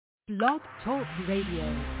Blog Talk Radio.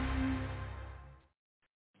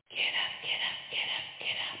 Get up, get up, get up,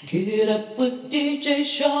 get up. Get up with DJ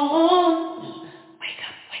Shaun. Wake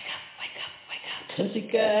up, wake up, wake up, wake up. 'Cause he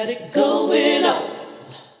got it going on.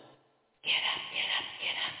 Get up, get up,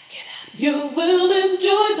 get up, get up. You will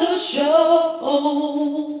enjoy the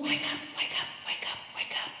show. Wake up, wake up, wake up,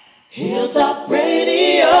 wake up. Hilltop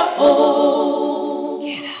Radio.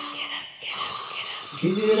 Get up, get up, get up, get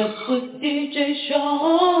up. Get up with DJ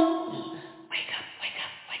Shaun.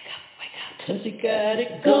 'Cause he got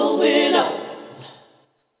it going on.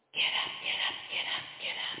 Get up, get up, get up,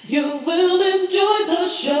 get up. You will enjoy the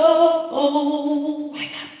show.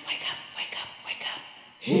 Wake up, wake up, wake up, wake up.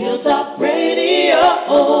 Hilltop Radio.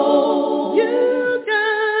 You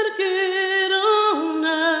gotta get on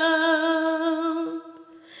now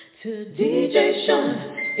to DJ Shaun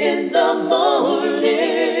in the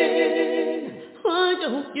morning. Why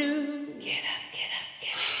don't you?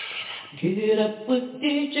 Get up with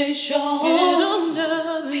DJ Shaun. Get on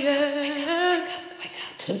down, yeah. Wake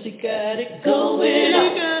up, 'cause he got it going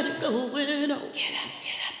on. Get up, get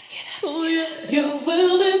up, get up. Oh, yeah. You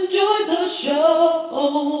will enjoy the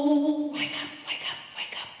show. Wake up, wake up,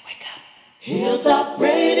 wake up, wake up. Hilltop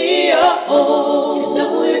Radio. You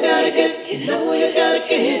know you gotta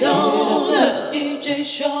get on. DJ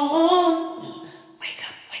Shaun. Wake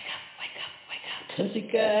up, wake up, wake up, wake up. 'Cause he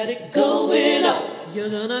got it going on. You're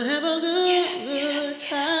gonna have a good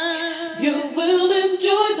time. You will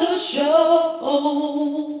enjoy the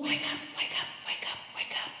show. Wake up, wake up, wake up,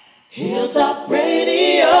 wake up. Hilltop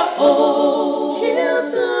Radio.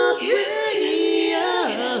 Hilltop Radio.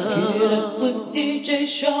 Get up with DJ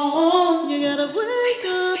Shaun. You gotta wake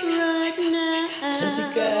up right now. 'Cause you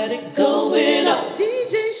got it going on.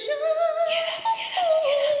 DJ Shaun. Get up, get up,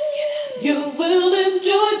 get up, get up. You will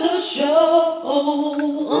enjoy the show.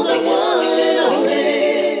 On the one and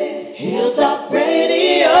only Hilltop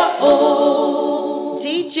Radio.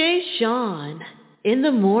 DJ Shaun in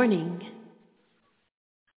the morning.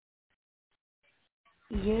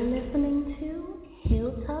 You're listening to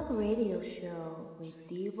Hilltop Radio Show with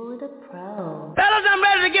Devo the Pro. Fellas, I'm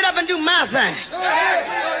ready to get up and do my thing. Go ahead.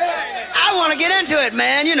 I want to get into it,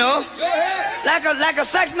 man, you know. Go ahead. Like a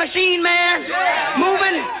sex machine, man. Yeah.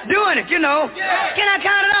 Moving, doing it, you know. Yeah. Can I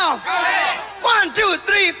count it off? Go ahead. 1, 2,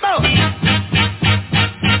 3, 4.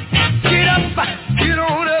 Get up, get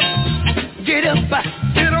on up. Get up,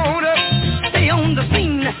 get on up. Stay on the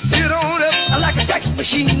scene. Get on up. Like a sex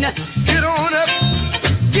machine. Get on up.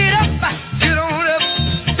 Get up, get on up.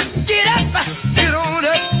 Get up, get on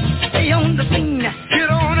up. Stay on the scene. Get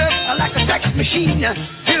on up. Like a sex machine.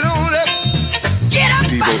 Get on up.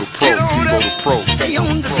 Get up, get on up. Stay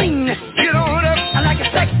on the scene. Get on up. Like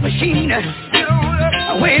a sex machine. Get on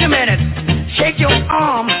up. Wait a minute. Shake your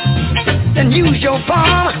arm. Then use your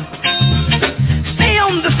palm. Stay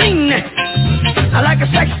on the scene. Like a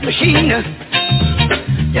sex machine.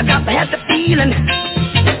 You got to have the feeling.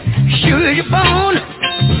 Sure you're born.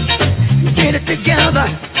 Get it together.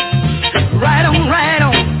 Right on, right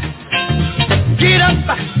on. Get up,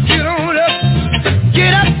 get on up.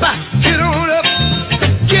 Get up, get on up.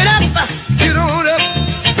 Get up, get on up.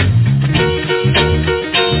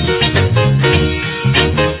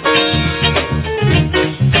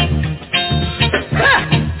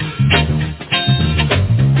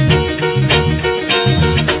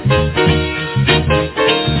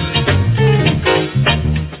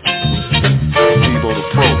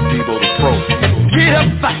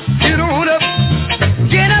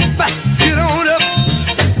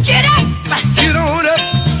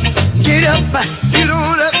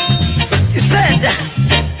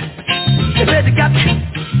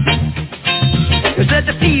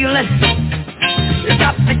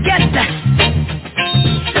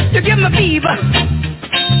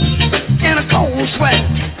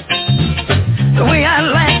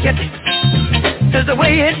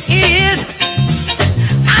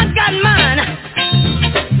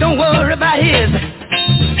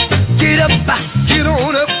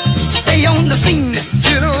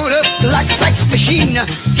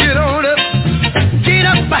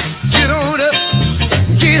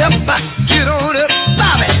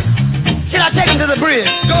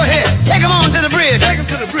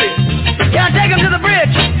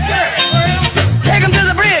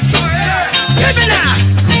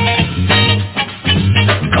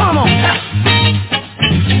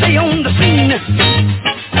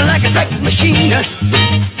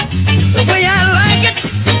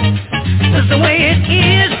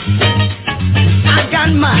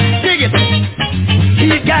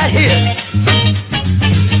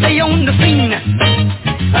 Stay on the scene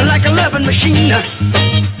like a loving machine.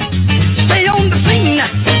 Stay on the scene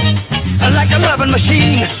loving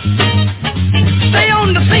machine. Stay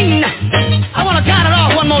on the scene. I want to count it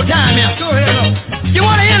off one more time now. Go ahead. You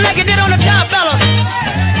want to hit it like you did on the top, fellas?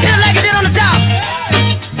 Hit it like you did on the top.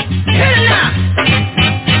 Hit it now.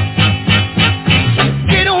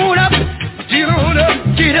 Get on up. Get on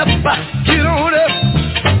up. Get up. Get on up.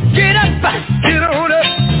 Get up. Get on up.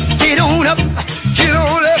 Get on up. Get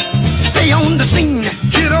on up. Stay on the scene.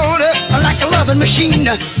 Get on up. Like a loving machine.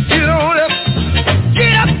 Get on up.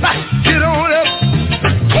 Get up. Get on up.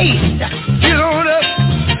 Taste. Get on up.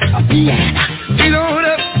 Piano. Get on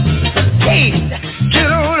up. Taste.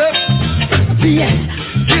 Get on up. Piano.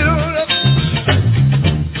 Get on up.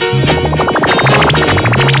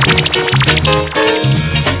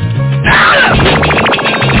 Now look.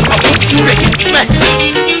 I'll put you in back.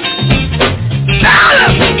 Now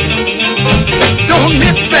look. Don't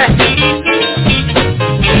miss back.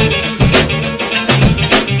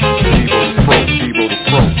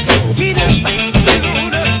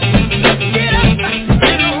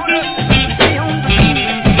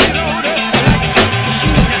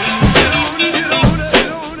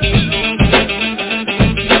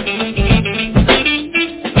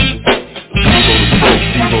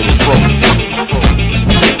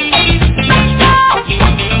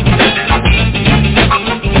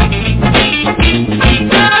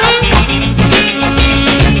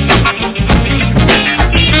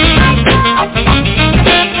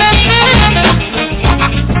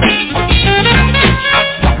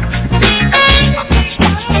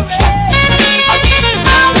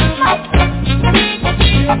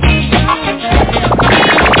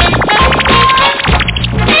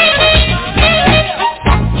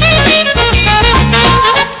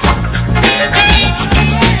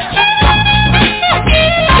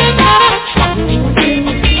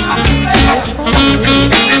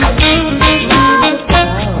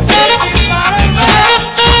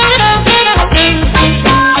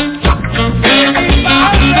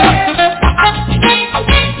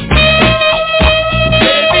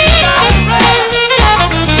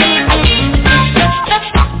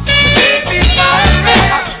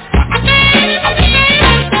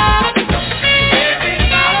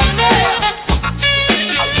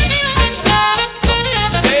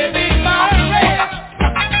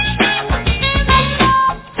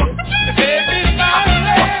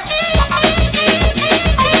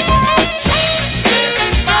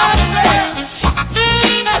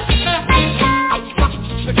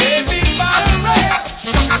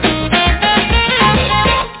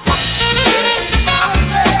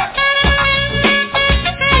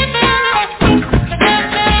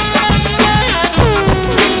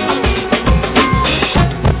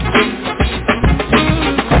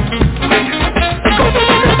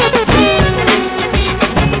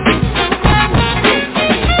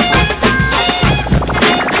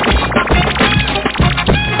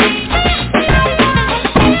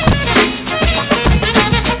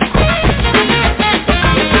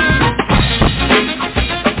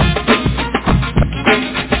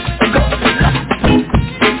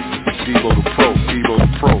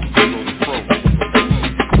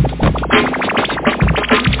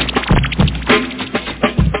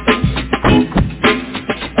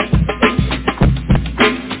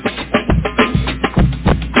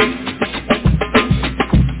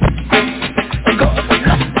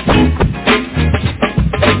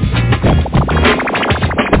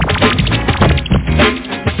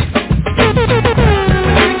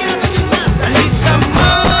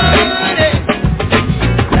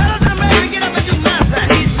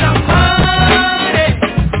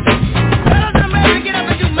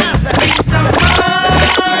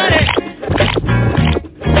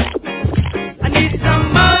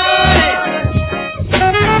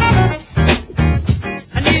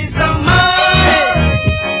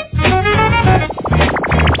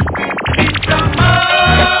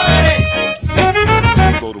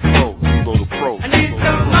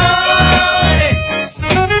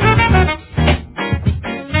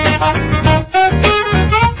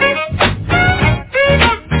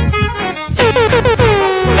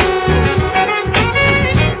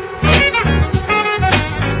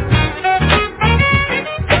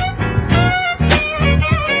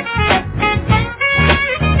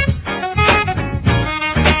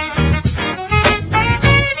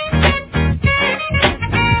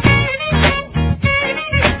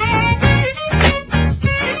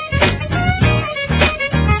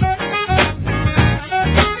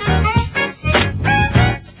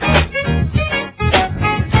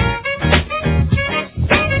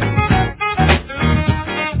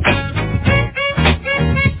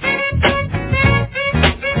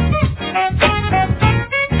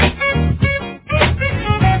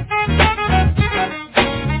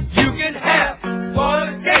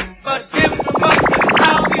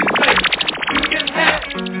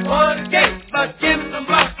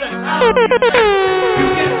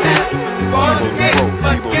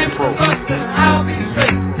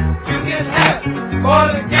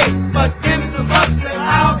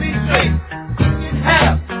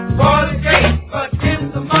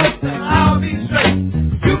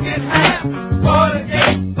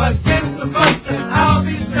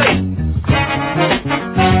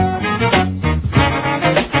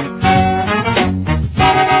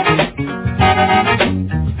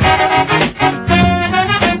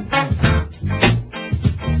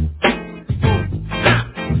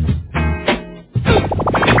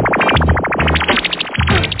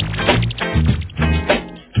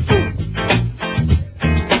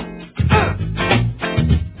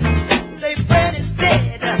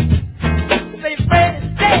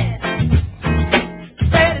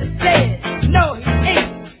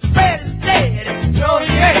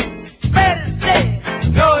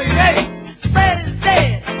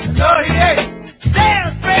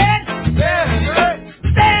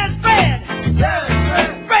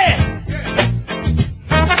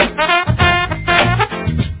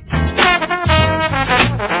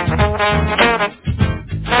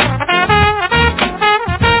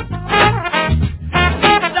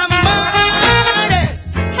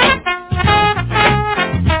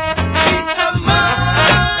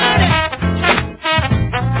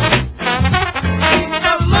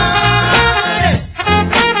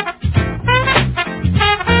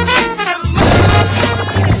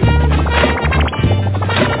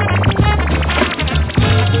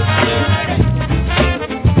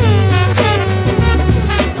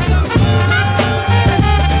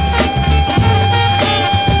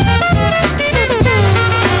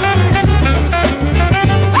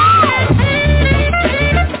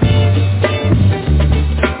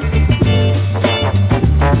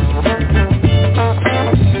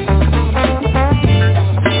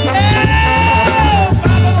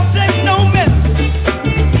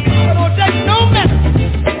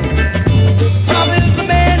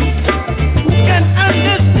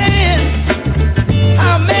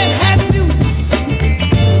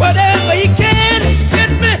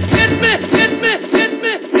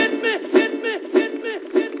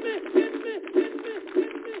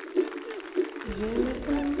 You're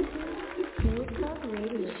listening to Hill Talk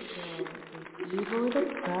Radio Show with Evil the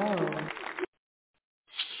Pro.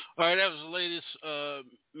 All right, that was the latest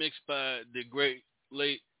mix by the great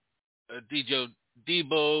late DJ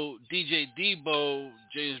Debo,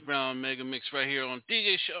 James Brown mega mix right here on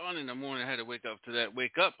DJ Shaun in the morning. I had to wake up a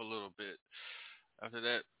little bit after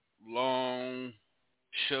that long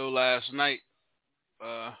show last night.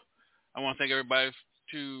 I want to thank everybody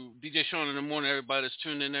to DJ Shaun in the morning, everybody that's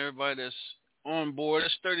tuned in, everybody that's on board.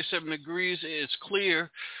 It's 37 degrees. It's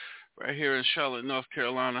clear right here in Charlotte, North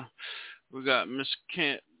Carolina. We got Miss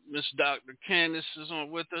Dr. Candace is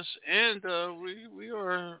on with us, and we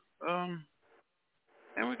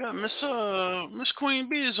got Miss Queen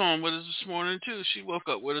Bee is on with us this morning too. She woke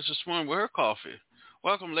up with us this morning with her coffee.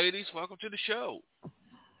 Welcome, ladies. Welcome to the show.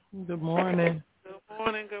 Good morning.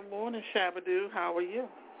 Good morning, Shabadoo. How are you?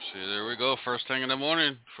 See, there we go. First thing in the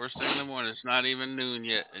morning. It's not even noon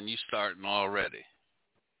yet, and you starting already.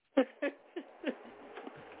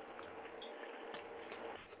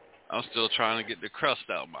 I'm still trying to get the crust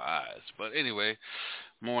out of my eyes. But anyway,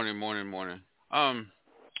 morning.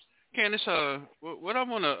 Candace, what I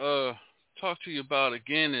want to talk to you about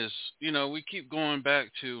again is, we keep going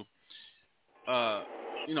back to,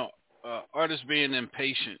 artists being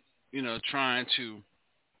impatient, trying to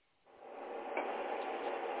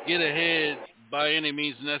get ahead by any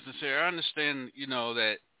means necessary. I understand,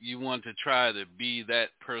 that you want to try to be that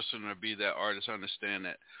person or be that artist. I understand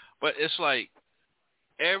that. But it's like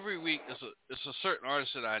every week it's a certain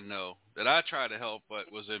artist that I know that I try to help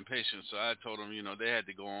but was impatient. So I told them, they had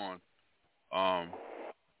to go on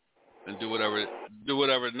and do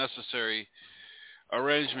whatever necessary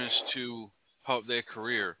arrangements to help their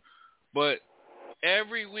career. But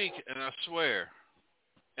every week, and I swear,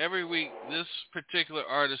 every week, this particular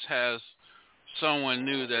artist has someone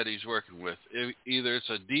new that he's working with. Either it's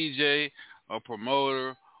a DJ, a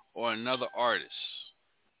promoter, or another artist.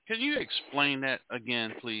 Can you explain that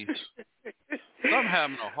again, please? I'm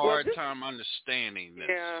having a hard time understanding this.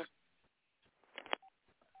 Yeah.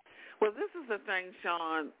 Well, this is the thing,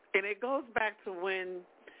 Shaun, and it goes back to when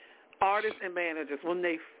artists and managers, when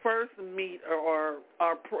they first meet or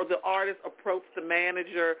the artist approach the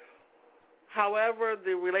manager, however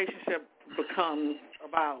the relationship becomes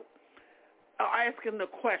about, asking the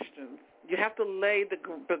questions. You have to lay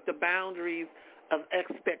the boundaries of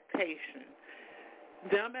expectation.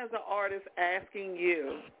 Them as an artist asking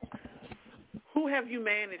you, who have you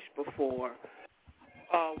managed before?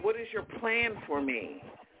 What is your plan for me?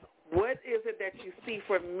 What is it that you see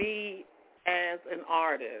for me as an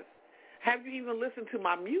artist? Have you even listened to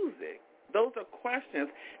my music? Those are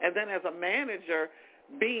questions. And then as a manager,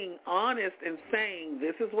 being honest and saying,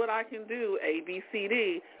 this is what I can do, A, B, C,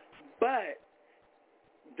 D, but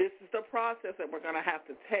this is the process that we're going to have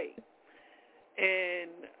to take.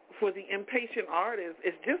 And for the impatient artist,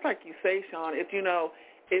 it's just like you say, Shaun, if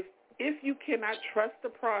you cannot trust the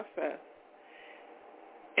process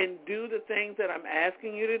and do the things that I'm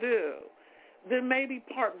asking you to do, then maybe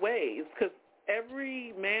part ways, because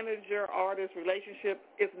every manager-artist relationship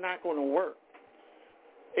is not going to work.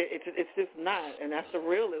 It's just not, and that's the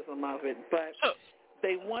realism of it. But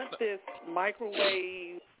they want this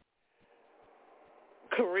microwave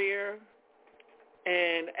career,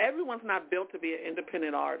 and everyone's not built to be an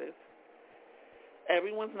independent artist.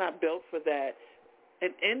 Everyone's not built for that.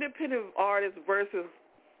 An independent artist versus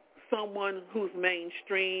someone who's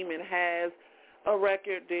mainstream and has a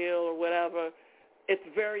record deal or whatever, it's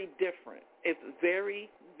very different. It's very,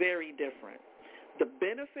 very different. The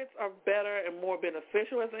benefits are better and more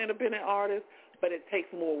beneficial as an independent artist, but it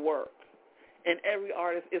takes more work, and every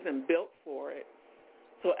artist isn't built for it.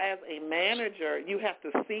 So as a manager, you have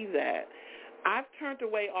to see that. I've turned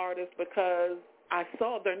away artists because I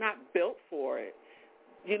saw they're not built for it.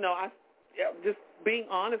 Just being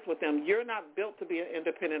honest with them, you're not built to be an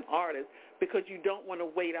independent artist because you don't want to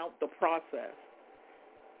wait out the process.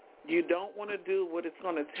 You don't want to do what it's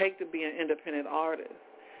going to take to be an independent artist.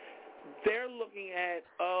 They're looking at,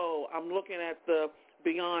 I'm looking at the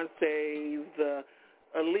Beyoncés, the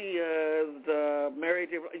Aaliyahs, the Mary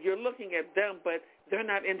J. You're looking at them, but they're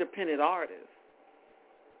not independent artists.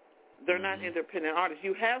 They're not independent artists.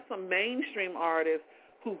 You have some mainstream artists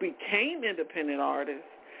who became independent artists.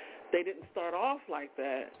 They didn't start off like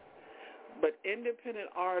that. But independent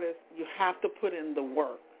artists, you have to put in the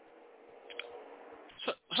work.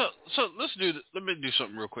 So let me do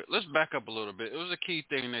something real quick. Let's back up a little bit. It was a key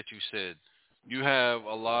thing that you said. You have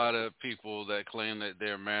a lot of people that claim that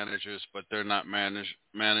they're managers, but they're not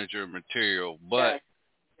manager material. But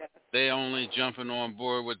yes. They only jumping on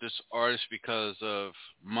board with this artist because of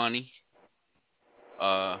money.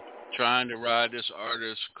 trying to ride this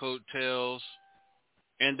artist's coattails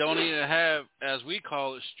and don't even have, as we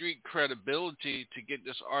call it, street credibility to get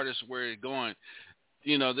this artist where he's going.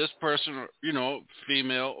 This person,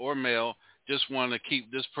 female or male, just want to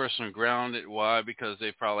keep this person grounded. Why? Because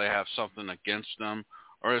they probably have something against them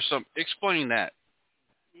or some. Explain that.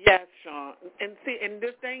 Yes, Shaun. And see, and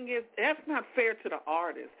the thing is, that's not fair to the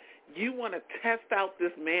artist. You want to test out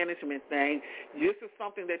this management thing. This is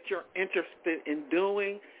something that you're interested in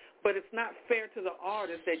doing, but it's not fair to the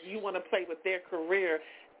artist that you want to play with their career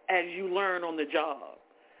as you learn on the job.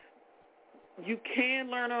 You can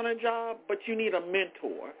learn on a job, but you need a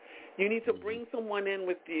mentor. You need to bring someone in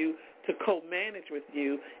with you to co-manage with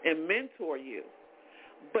you and mentor you.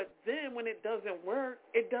 But then when it doesn't work,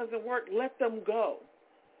 it doesn't work. Let them go.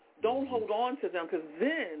 Don't hold on to them, because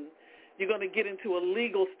then you're going to get into a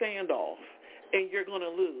legal standoff and you're going to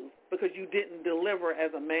lose because you didn't deliver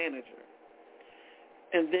as a manager.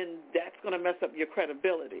 And then that's going to mess up your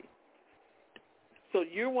credibility. So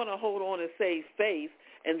you want to hold on and save face,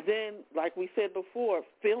 and then, like we said before,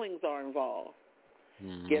 feelings are involved.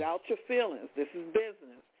 Mm-hmm. Get out your feelings. This is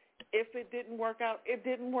business. If it didn't work out, it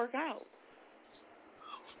didn't work out.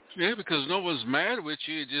 Yeah, because no one's mad with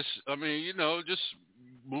you. Just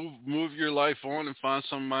move your life on and find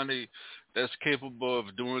somebody that's capable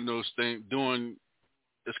of doing those things,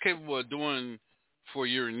 that's capable of doing for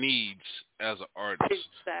your needs as an artist.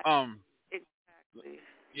 Exactly.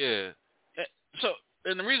 Yeah. So,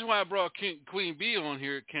 and the reason why I brought Queen B on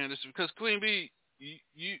here, Candace, is because Queen B,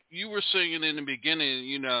 you were singing in the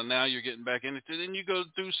beginning, now you're getting back into it. Didn't you go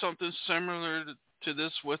through something similar to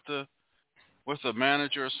this with a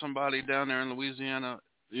manager or somebody down there in Louisiana,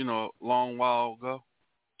 a long while ago?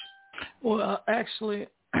 Well, actually,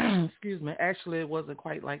 excuse me. Actually, it wasn't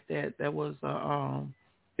quite like that. That was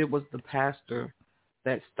it was the pastor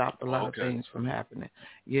that stopped a lot of things from happening.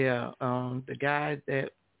 Yeah, the guy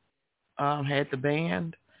that had the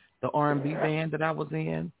band, the R&B band that I was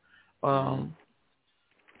in,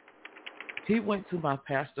 he went to my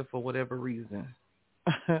pastor for whatever reason.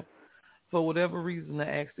 For whatever reason, to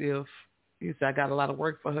ask if he said I got a lot of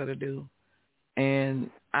work for her to do. And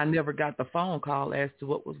I never got the phone call as to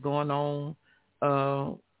what was going on,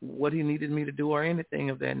 what he needed me to do or anything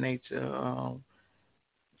of that nature.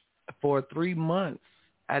 For 3 months,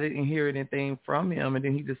 I didn't hear anything from him. And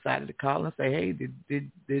then he decided to call and say, hey,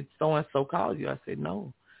 did so-and-so call you? I said,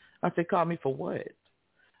 no. I said, call me for what?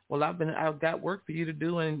 Well, I've got work for you to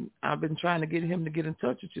do, and I've been trying to get him to get in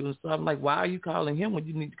touch with you. And so I'm like, why are you calling him when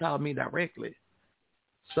you need to call me directly?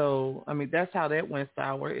 So, I mean, that's how that went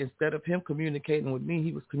sour. Instead of him communicating with me,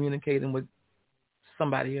 he was communicating with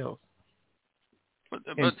somebody else.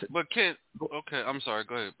 But Kent, okay, I'm sorry.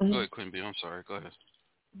 Go ahead. Mm-hmm. Go ahead, Queen B. I'm sorry. Go ahead.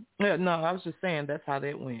 Yeah, no, I was just saying that's how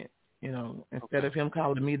that went. Instead of him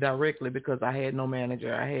calling me directly because I had no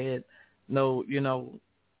manager, I had no,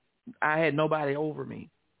 I had nobody over me.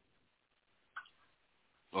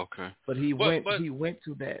 Okay. But he went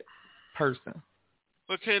to that person.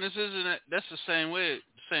 But Candace, that's the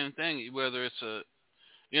same thing. Whether it's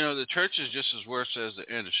the church is just as worse as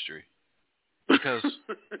the industry, because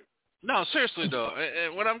no, seriously though,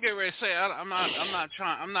 and what I'm getting ready to say, I'm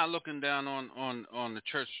not looking down on the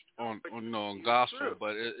church on gospel,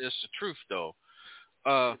 but it's the truth though.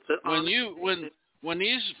 When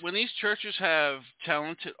these churches have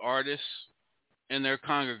talented artists in their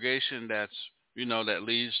congregation, that's that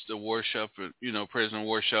leads the worship, praise and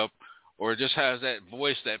worship, or just has that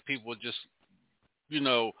voice that people just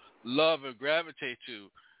love and gravitate to.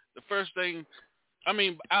 The first thing,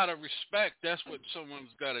 out of respect, that's what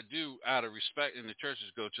someone's got to do. Out of respect, in the churches,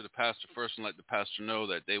 go to the pastor first and let the pastor know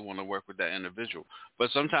that they want to work with that individual.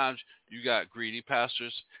 But sometimes you got greedy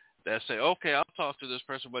pastors that say, "Okay, I'll talk to this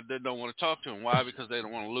person," but they don't want to talk to him. Why? Because they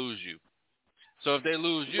don't want to lose you. So if they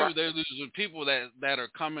lose you, they're losing people that are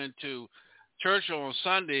coming to church on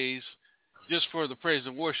Sundays just for the praise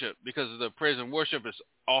and worship, because the praise and worship is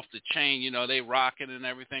off the chain. They rocking and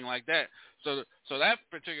everything like that. So that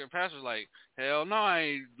particular pastor's like, hell no, I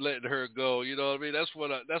ain't letting her go. You know what I mean? That's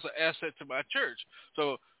an asset to my church.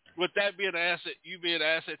 So with that being an asset, you being an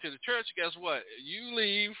asset to the church, guess what? You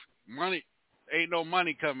leave, money ain't no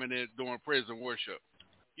money coming in during praise and worship.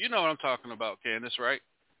 You know what I'm talking about, Candace, right?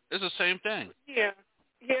 It's the same thing. Yeah,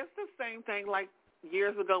 it's the same thing. Like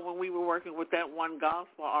years ago when we were working with that one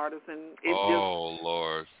gospel artist, and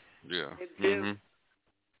Lord, yeah.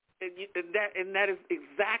 That is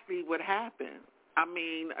exactly what happened.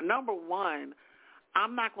 Number one,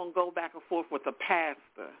 I'm not going to go back and forth with a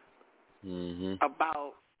pastor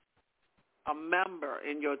about a member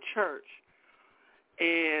in your church.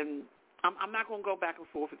 And I'm not going to go back and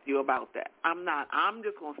forth with you about that. I'm not. I'm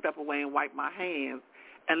just going to step away and wipe my hands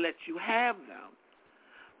and let you have them.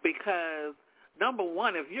 Because, number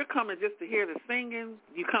one, if you're coming just to hear the singing,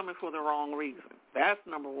 you're coming for the wrong reason. That's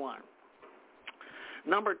number one.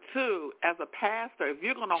 Number two, as a pastor, if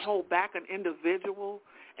you're going to hold back an individual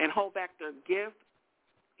and hold back their gift,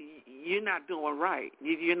 you're not doing right.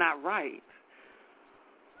 You're not right.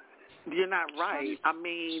 You're not right. I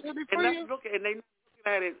mean, and let's look at, and they look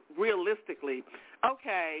at it realistically.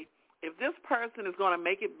 Okay, if this person is going to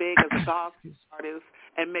make it big as a gospel artist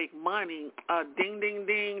and make money, ding, ding,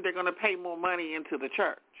 ding, they're going to pay more money into the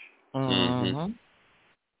church. Mm-hmm.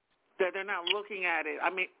 They're not looking at it. I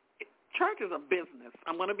mean, church is a business.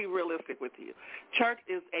 I'm going to be realistic with you. Church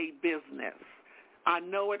is a business. I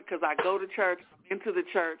know it because I go to church, I'm into the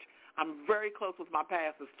church. I'm very close with my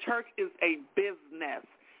pastors. Church is a business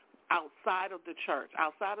outside of the church,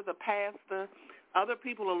 outside of the pastor. Other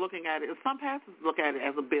people are looking at it. Some pastors look at it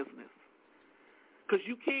as a business because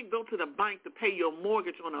you can't go to the bank to pay your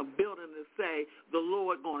mortgage on a building and say, the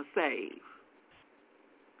Lord going to save.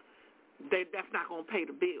 That's not going to pay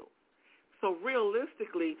the bill. So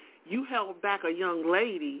realistically, you held back a young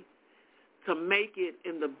lady to make it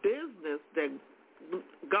in the business that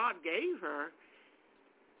God gave her,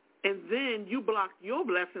 and then you blocked your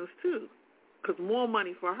blessings too, because more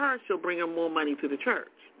money for her, she'll bring her more money to the church.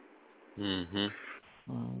 Mm-hmm.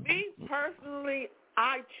 Me personally,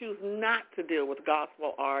 I choose not to deal with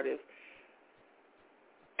gospel artists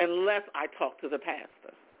unless I talk to the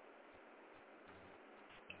pastor.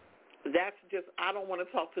 That's just, I don't want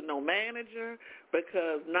to talk to no manager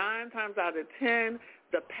because 9 times out of 10,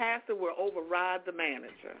 the pastor will override the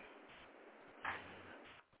manager.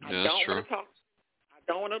 Yeah, that's true. I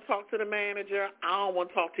don't want to talk to the manager. I don't want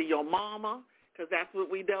to talk to your mama because that's what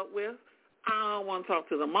we dealt with. I don't want to talk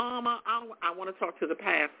to the mama. I want to talk to the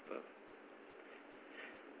pastor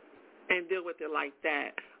and deal with it like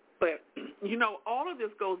that. But, you know, all of this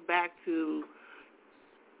goes back to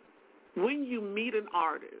when you meet an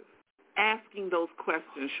artist, asking those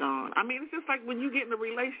questions, Shaun. I mean, it's just like when you get in a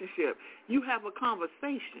relationship, you have a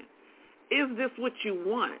conversation. Is this what you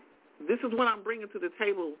want? This is what I'm bringing to the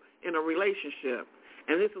table in a relationship,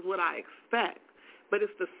 and this is what I expect. But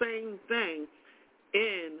it's the same thing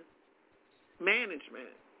in management.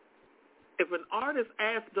 If an artist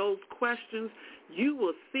asks those questions, you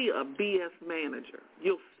will see a BS manager.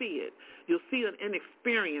 You'll see it. You'll see an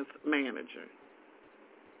inexperienced manager.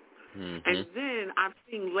 Mm-hmm. And then I've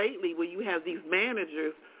seen lately where you have these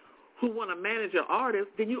managers who want to manage an artist,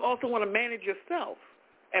 then you also want to manage yourself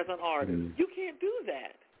as an artist. Mm-hmm. You can't do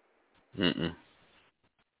that. Mm-mm.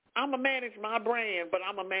 I'm going to manage my brand, but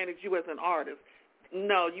I'm going to manage you as an artist.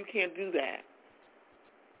 No, you can't do that.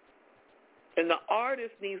 And the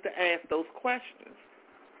artist needs to ask those questions.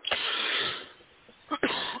 That's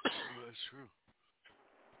true.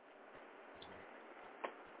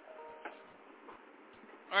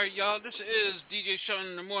 All right, y'all, this is DJ Shaun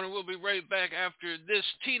in the Morning. We'll be right back after this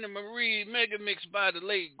Tina Marie mega mix by the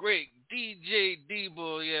late, great DJ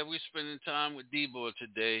D-Boy. Yeah, we're spending time with D-Boy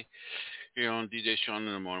today here on DJ Shaun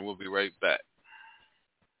in the Morning. We'll be right back.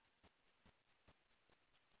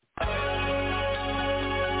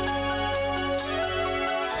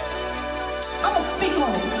 I'm going to speak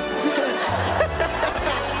on it.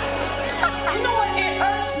 You know what? It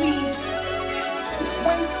irks me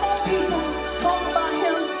when some people talk about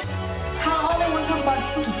him, how all they want to talk about is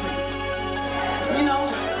super free. You know?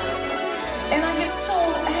 And I get so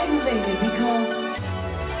aggravated because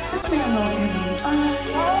this man wrote every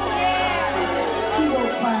he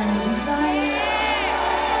wrote Fire and Desire.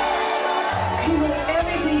 He wrote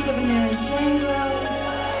everything for the Mary Jane Girls.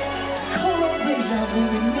 Co-wrote Deja Vu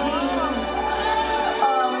with me.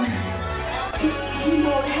 He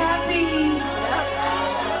wrote Happy.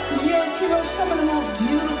 Yes, he wrote some of the most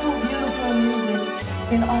beautiful, beautiful music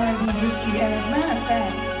in R&B history. And as a matter of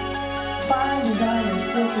fact, Fire and Desire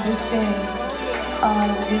still to this day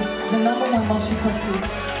is the #1 most requested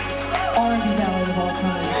R&B ballad of all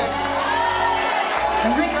time.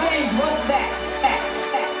 And Rick James wrote that.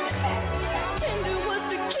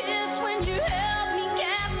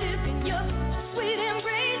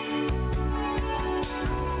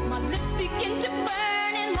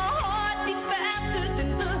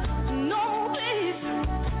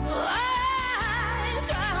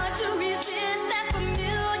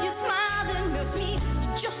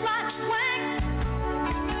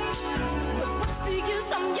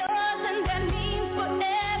 I'm yours and that means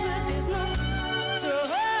forever.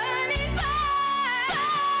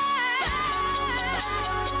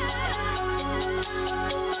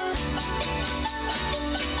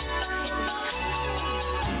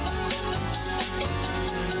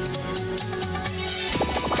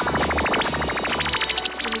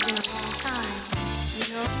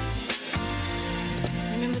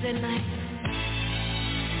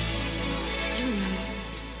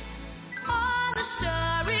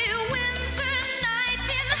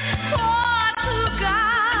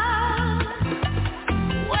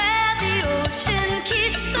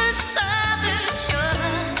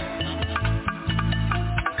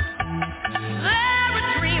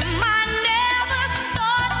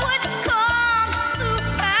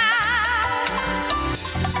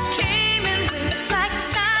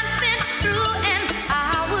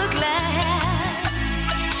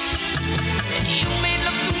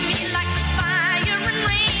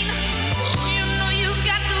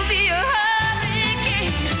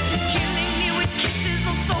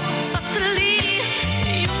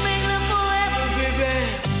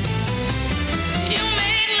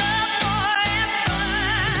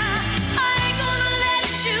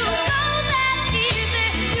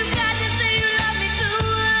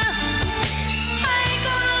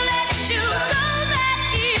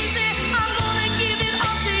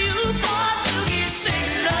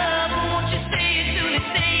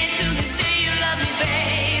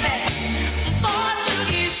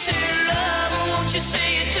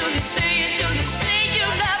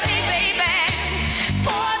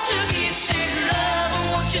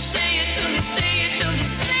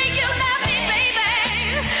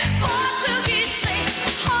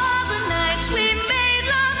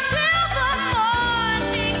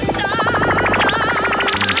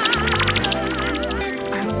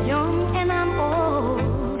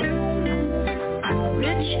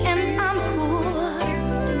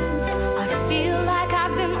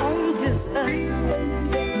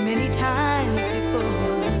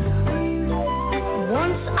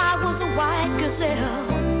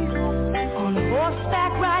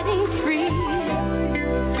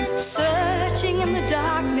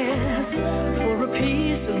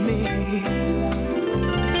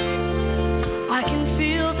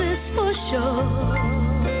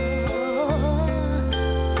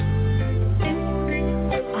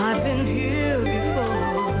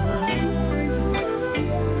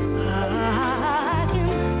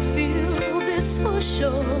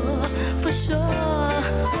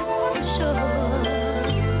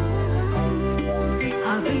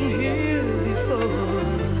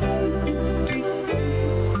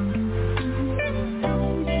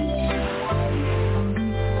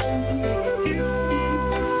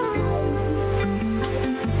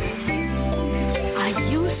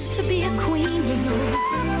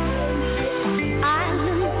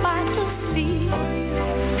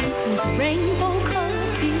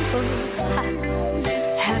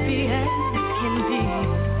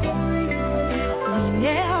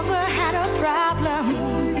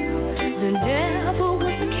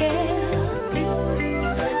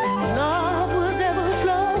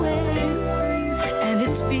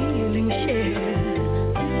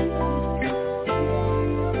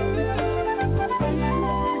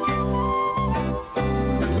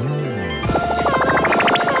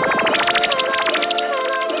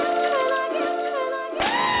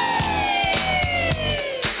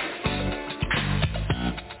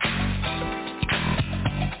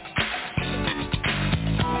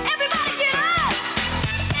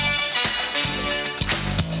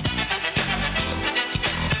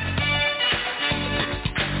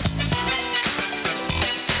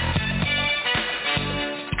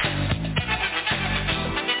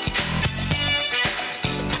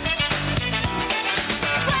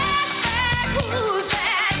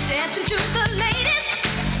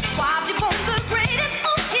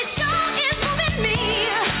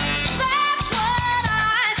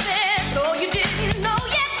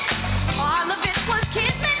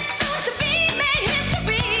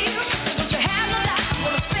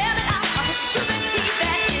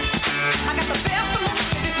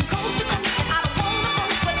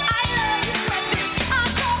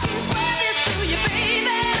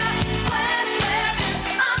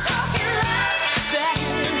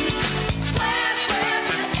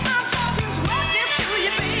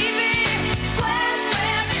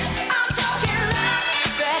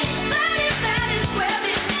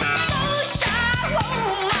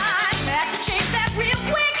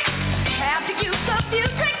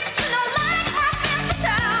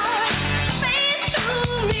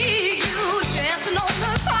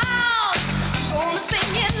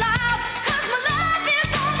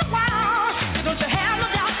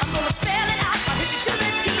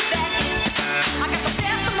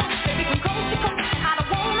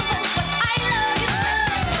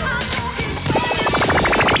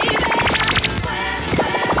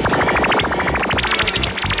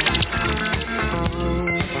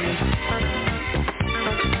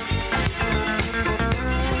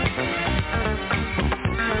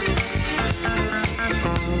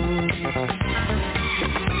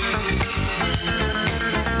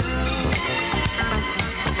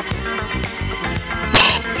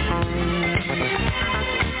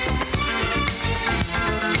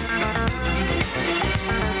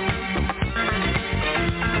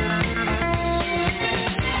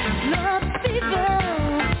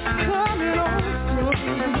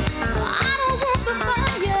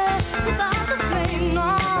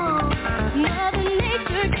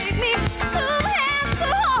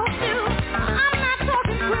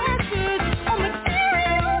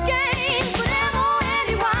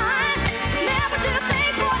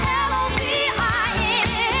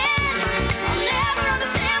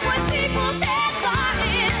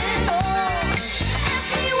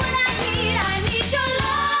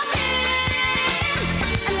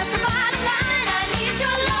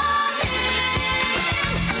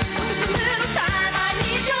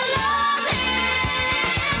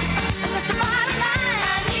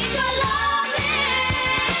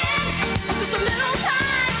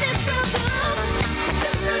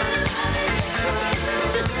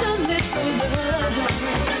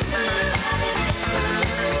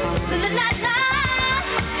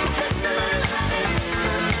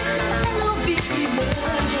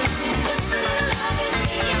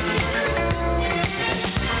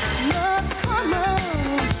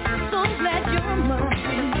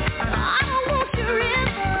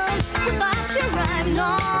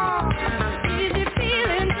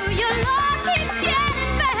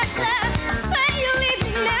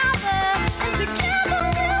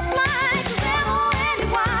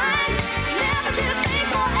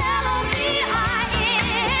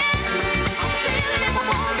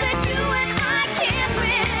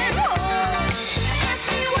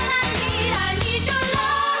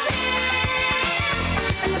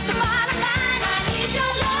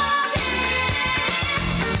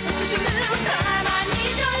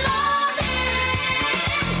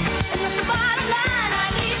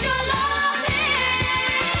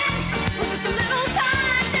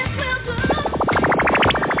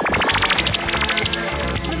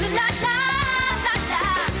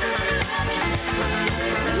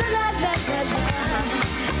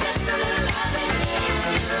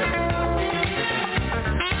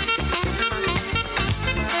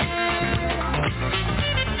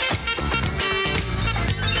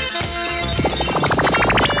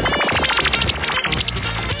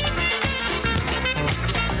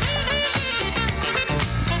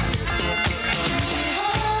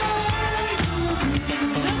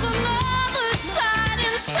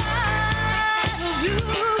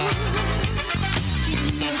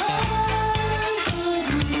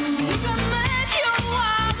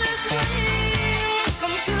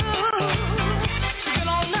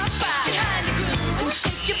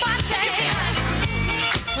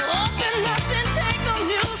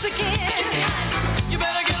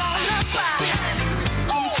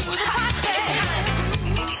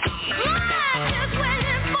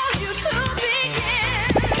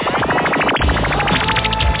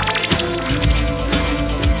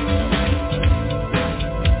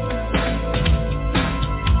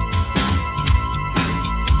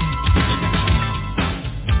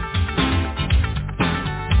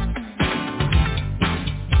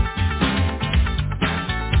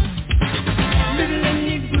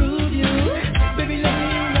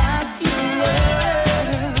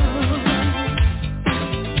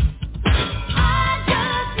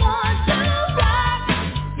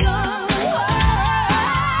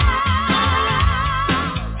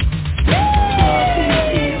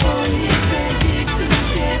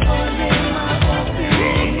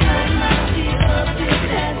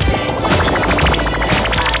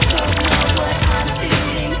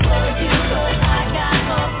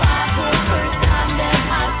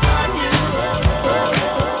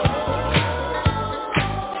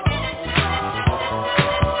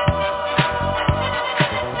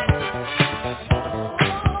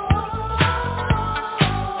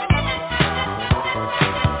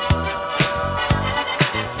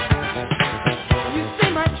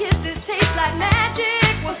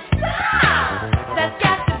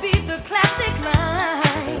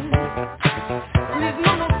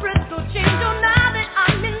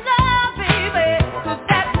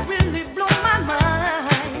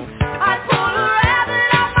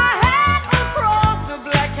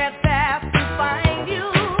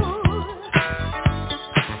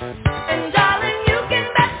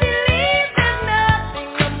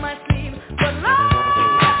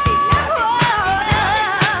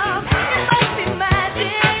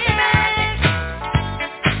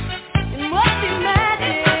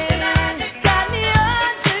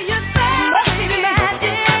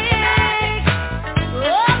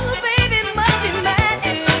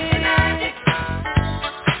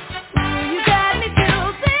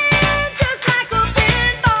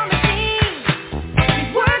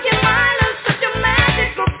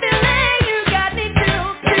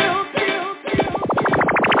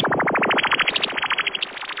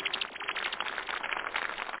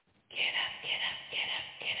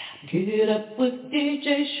 Get up with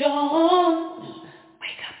DJ Shaun.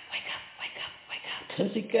 Wake up, wake up, wake up, wake up.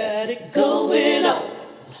 'Cause he got it going on.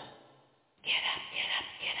 Get up, get up,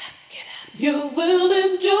 get up, get up. You will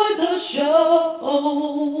enjoy the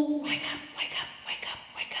show. Wake up, wake up, wake up,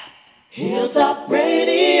 wake up. Hilltop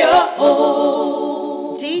Radio.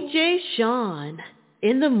 DJ Shaun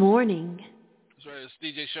in the morning. That's right. It's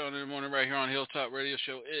DJ Shaun in the morning right here on Hilltop Radio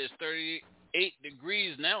Show. It is 38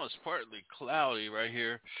 degrees now. It's partly cloudy right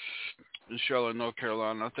here in Charlotte, North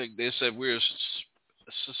Carolina. I think they said we're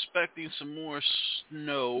suspecting some more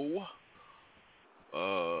snow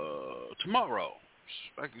tomorrow.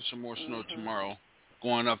 Suspecting some more snow tomorrow.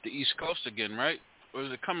 Going up the East Coast again, right? Or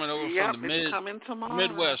is it coming over from the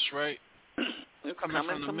Midwest, right? It's coming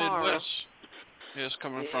from the tomorrow. Midwest. Yeah, it's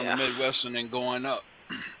coming from the Midwest and then going up.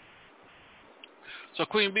 So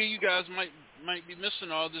Queen Bee, you guys might be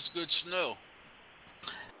missing all this good snow.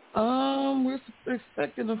 We're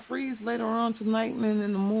expecting a freeze later on tonight and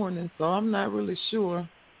in the morning, so I'm not really sure.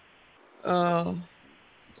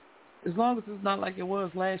 As long as it's not like it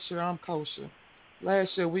was last year, I'm kosher.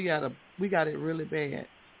 Last year we got it really bad.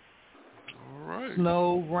 All right.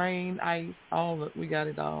 Snow, rain, ice, we got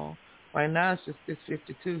it all. Right now it's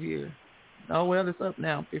 52 here. Oh well, it's up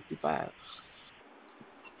now, 55.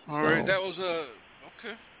 All right, that was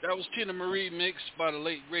okay. That was Tina Marie mixed by the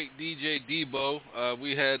late great DJ Debo.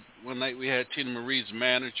 One night we had Tina Marie's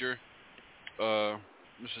manager,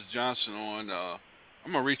 Mrs. Johnson, on.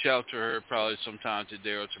 I'm gonna reach out to her probably sometime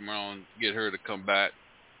today or tomorrow and get her to come back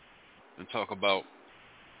and talk about,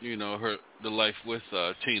 the life with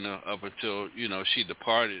Tina up until she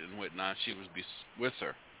departed and whatnot. She was with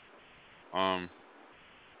her.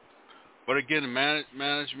 But again,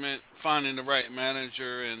 management, finding the right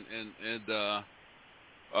manager and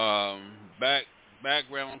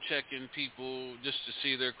background checking people just to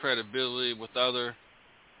see their credibility with other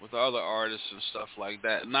artists and stuff like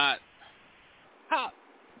that.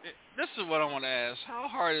 This is what I want to ask. How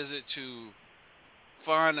hard is it to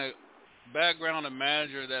find a background, a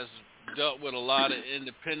manager that's dealt with a lot of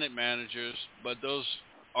independent managers, but those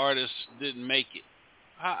artists didn't make it?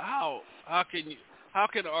 How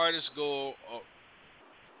can artists go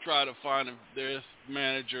try to find their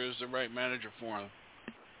manager is the right manager for them?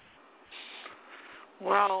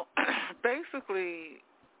 Well, basically,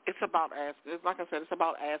 it's about asking. Like I said, it's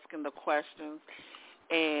about asking the questions.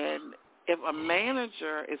 And if a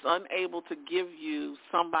manager is unable to give you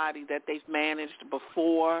somebody that they've managed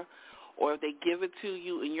before, or if they give it to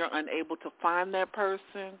you and you're unable to find that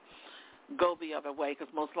person, go the other way,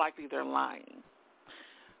 because most likely they're lying.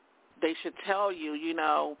 They should tell you,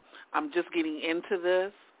 I'm just getting into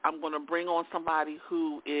this. I'm going to bring on somebody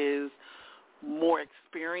who is more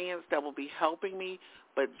experienced that will be helping me,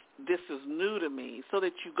 but this is new to me, so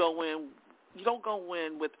that you don't go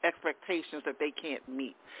in with expectations that they can't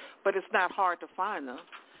meet. But it's not hard to find them.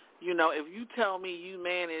 If you tell me you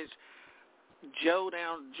manage Joe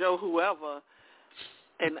whoever,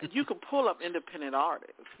 and you can pull up independent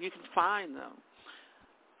artists. You can find them.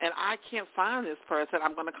 And I can't find this person.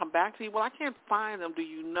 I'm going to come back to you. Well, I can't find them. Do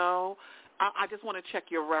you know? I just want to check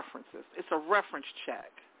your references. It's a reference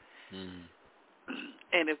check. Mm.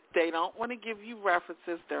 And if they don't want to give you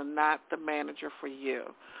references, they're not the manager for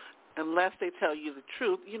you. Unless they tell you the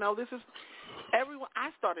truth. This is everyone. I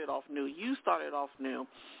started off new. You started off new.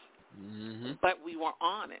 Mm-hmm. But we were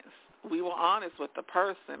honest. We were honest with the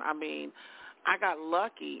person. I mean, I got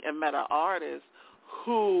lucky and met an artist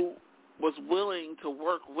who was willing to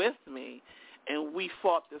work with me, and we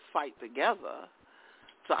fought this fight together.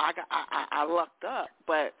 So I lucked up.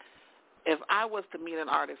 But if I was to meet an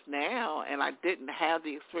artist now and I didn't have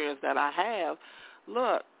the experience that I have,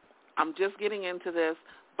 look, I'm just getting into this,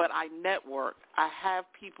 but I network. I have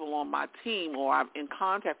people on my team, or I'm in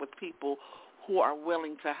contact with people who are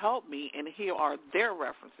willing to help me, and here are their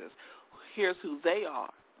references. Here's who they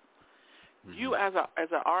are. Mm-hmm. You as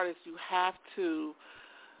an artist, you have to,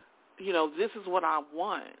 this is what I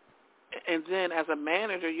want. And then as a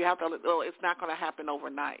manager, you have to, it's not going to happen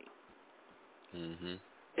overnight. Mm-hmm.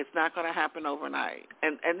 It's not going to happen overnight.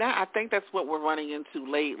 And that, I think that's what we're running into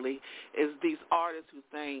lately, is these artists who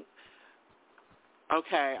think,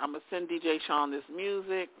 okay, I'm going to send DJ Shaun this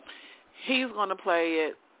music. He's going to play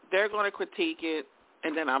it. They're going to critique it.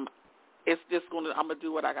 And then I'm going to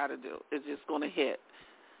do what I got to do. It's just going to hit.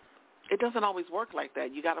 It doesn't always work like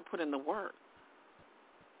that. You got to put in the work.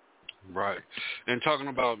 Right. And talking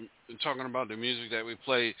about the music that we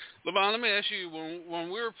play, LeVon, let me ask you, when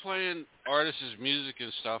we're playing artists' music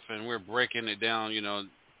and stuff, and we're breaking it down,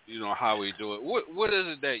 how we do it. What is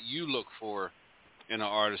it that you look for in an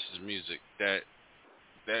artist's music that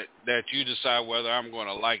that you decide whether I'm going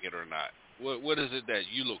to like it or not? What is it that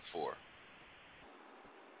you look for?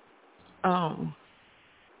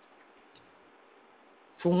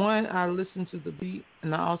 For one, I listen to the beat,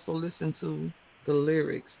 and I also listen to the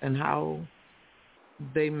lyrics and how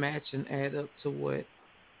they match and add up to what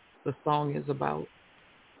the song is about.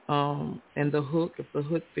 And the hook, if the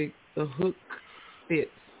hook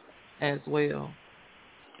fits as well.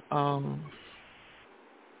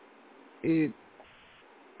 It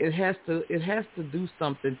has to do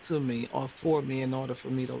something to me or for me in order for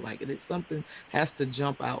me to like it. Something has to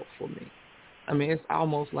jump out for me. I mean, it's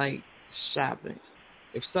almost like shopping.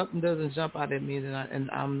 If something doesn't jump out at me, then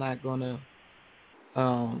I'm not gonna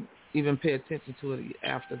even pay attention to it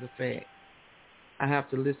after the fact. I have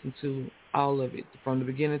to listen to all of it from the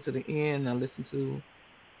beginning to the end. I listen to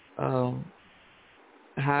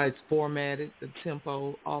how it's formatted, the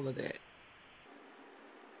tempo, all of that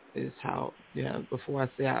is how. Before I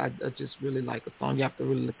say I just really like a song, you have to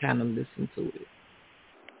really kind of listen to it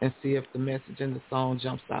and see if the message in the song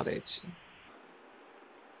jumps out at you.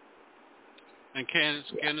 And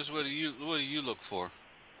Candace, what do you look for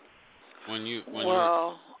when you're?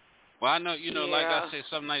 Well, I know like I say,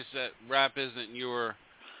 some nights that rap isn't your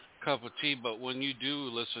cup of tea, but when you do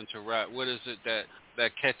listen to rap, what is it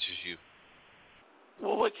that catches you?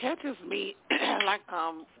 Well, what catches me, like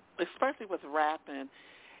especially with rapping,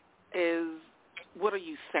 is what are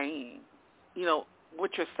you saying?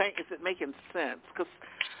 What you're saying, is it making sense? Because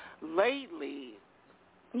lately,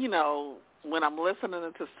 when I'm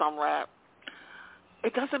listening to some rap,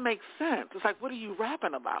 it doesn't make sense. It's like, what are you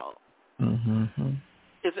rapping about? Mm-hmm.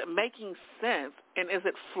 Is it making sense, and is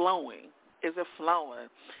it flowing? Is it flowing?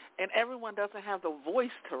 And everyone doesn't have the voice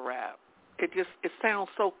to rap. It sounds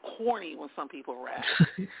so corny when some people rap.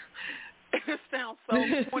 It sounds so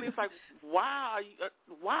corny. It's like, why?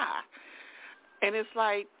 Why? And it's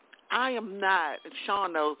like, I am not. And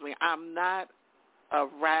Shaun knows me. I'm not a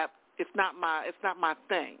rap. It's not my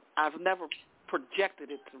thing. I've never projected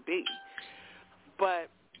it to be. But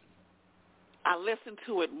I listen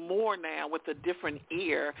to it more now with a different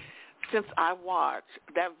ear since I watched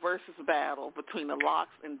that versus battle between the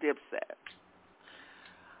Locks and Dipset.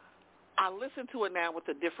 I listen to it now with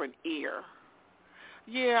a different ear.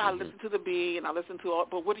 Yeah, I listen to the beat and I listen to all,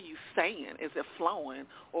 but what are you saying? Is it flowing,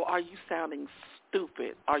 or are you sounding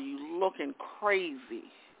stupid? Are you looking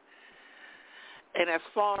crazy? And as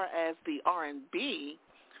far as the R&B,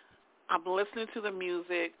 I'm listening to the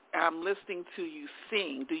music. I'm listening to you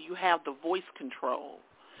sing. Do you have the voice control?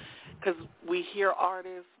 Because we hear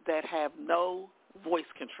artists that have no voice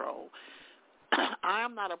control. I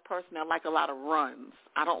am not a person that like a lot of runs.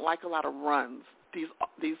 I don't like a lot of runs.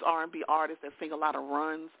 These R&B artists that sing a lot of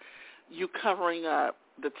runs, you covering up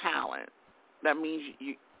the talent. That means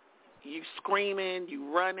you screaming,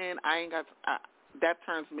 you running. That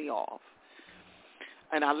turns me off.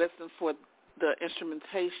 And I listen for the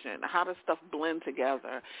instrumentation. How does stuff blend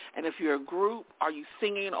together? And if you're a group, are you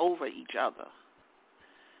singing over each other?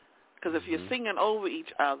 Because if you're singing over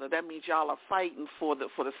each other, that means y'all are fighting for the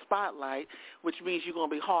spotlight, which means you're going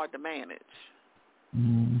to be hard to manage.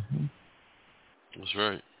 Mm-hmm. That's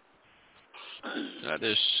right. That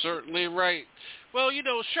is certainly right. Well,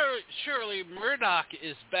 Shirley Murdoch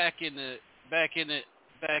is back in the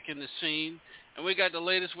scene, and we got the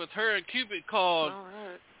latest with her and Cupid called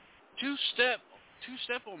Two Step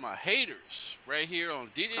on My Haters right here on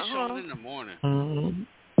DJ Shaun in the Morning. Mm-hmm.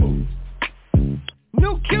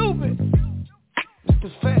 New Cupid,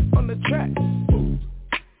 Mr. Fat on the track.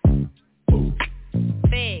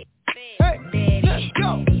 Hey, let's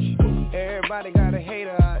go. Everybody got a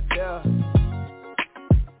hater out there.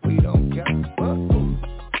 We don't care.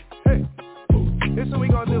 Hey, this is what we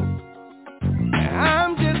gonna do.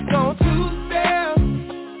 I'm just gonna two-step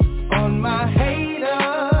on my hater.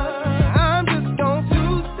 I'm just gonna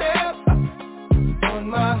two-step on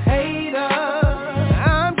my hater.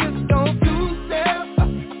 I'm just gonna two-step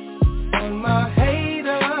on my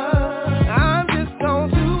hater. I'm just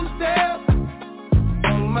gonna two-step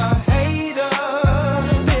on my hater.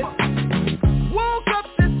 Woke up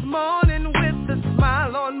this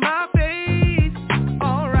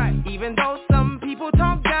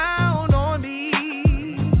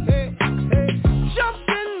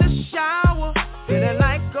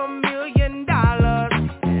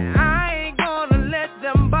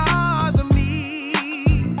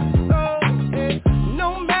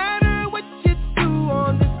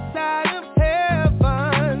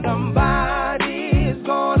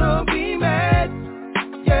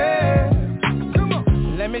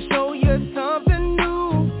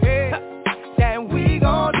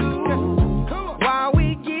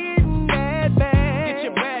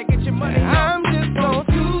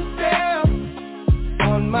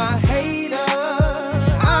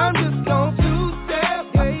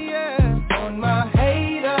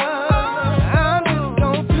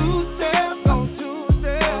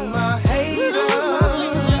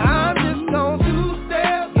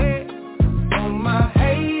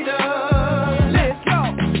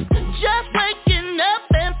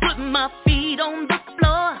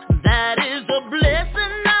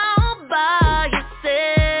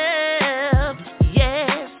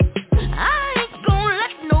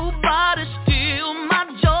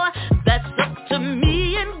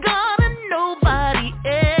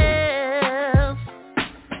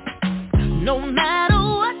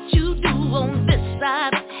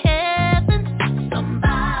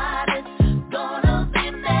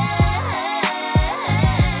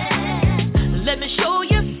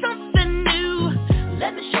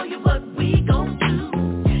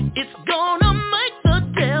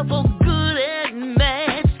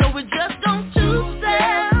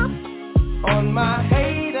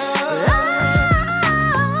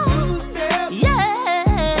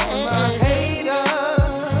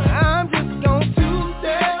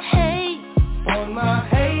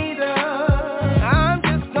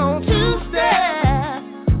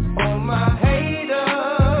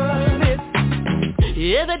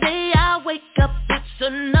Another day I wake up, it's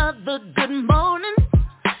another good morning.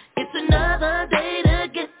 It's another day to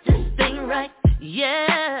get this thing right,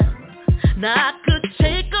 yeah. Now I could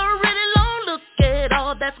take a really long look at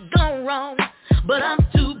all that's gone wrong, but I'm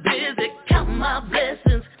too busy counting my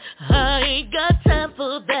blessings. I ain't got time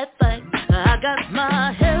for that thing. I got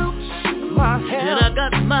my health, and I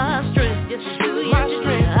got my strength. Yes, I do, yes, I do.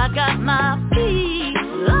 I got my peace,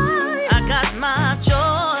 I got my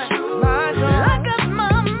joy, I got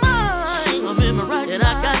my mind, I'm in my right, and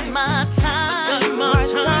I got my time,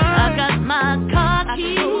 I got my car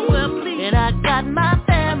keys, and I got my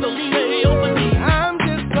family. I'm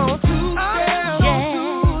just gonna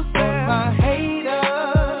two-step on my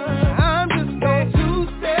haters. I'm just gonna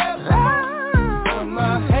two-step on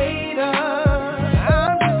my haters.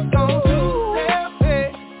 I'm just gonna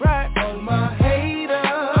two-step right on my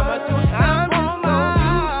haters. I'm just gonna two-step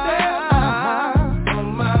on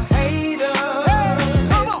my haters.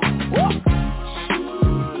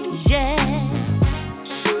 Yeah.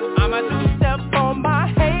 I'm a two-step on my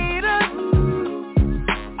haters.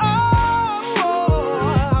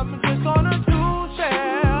 I'm just gonna two-step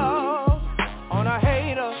on a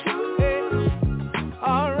hater. Hey.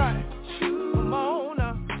 All right, come on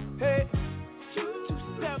now. Hey,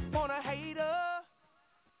 two-step on a hater.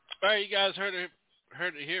 All right, you guys heard it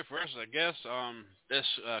here first, I guess. This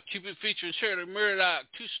Cupid featuring Shirley Murdoch,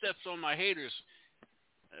 Two Steps on My Haters.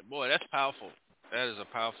 Boy, that's powerful. That is a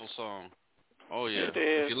powerful song. Oh, yeah. It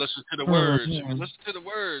is. If you listen to the words,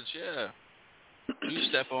 yeah. Two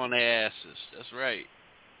step on their asses. That's right.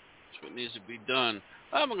 That's what needs to be done.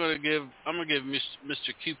 I'm gonna give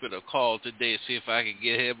Mr. Cupid a call today and see if I can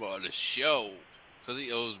get him on the show, because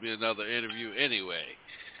he owes me another interview anyway.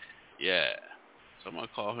 Yeah. So I'm gonna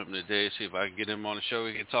call him today, see if I can get him on the show.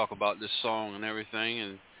 We can talk about this song and everything,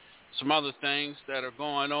 and some other things that are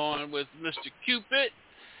going on with Mr. Cupid.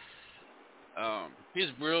 He's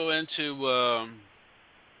real into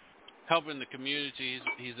helping the community.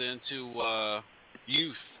 He's into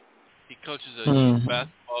youth. He coaches a youth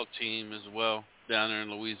basketball team as well down there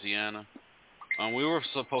in Louisiana. We were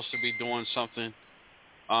supposed to be doing something,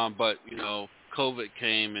 but COVID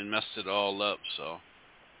came and messed it all up. So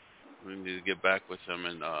we need to get back with him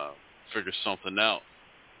and figure something out.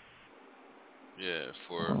 Yeah,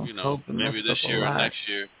 for maybe this year or next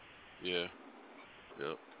year. Yeah.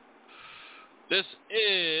 Yep. This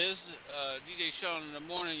is DJ Shaun in the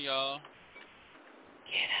morning, y'all.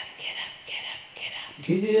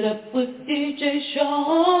 Get up with DJ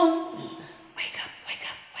Shaun. Wake up, wake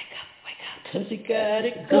up, wake up, wake up. 'Cause he got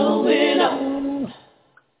it going on.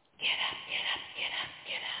 Get up, get up, get up,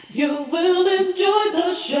 get up. You will enjoy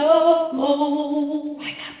the show.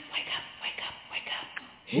 Wake up, wake up, wake up, wake up.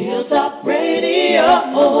 Hilltop Radio.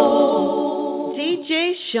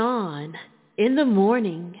 DJ Shaun in the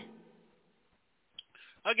morning.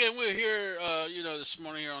 Again, we're here, this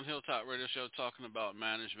morning here on Hilltop Radio Show talking about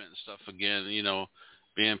management and stuff again,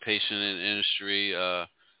 being patient in the industry,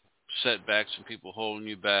 setbacks and people holding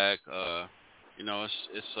you back.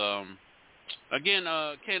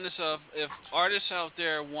 Candace, if artists out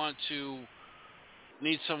there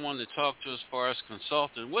need someone to talk to as far as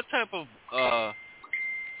consultant, what type of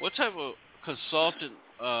consultant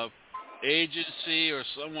agency or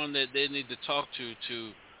someone that they need to talk to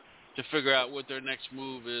figure out what their next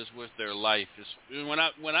move is with their life? When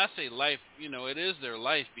I say life, it is their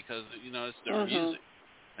life, because it's their music.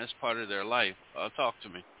 That's part of their life. Talk to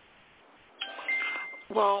me.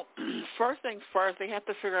 Well, first things first, they have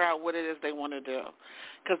to figure out what it is they want to do,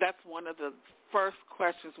 because that's one of the first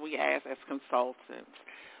questions we ask as consultants.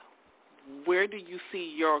 Where do you see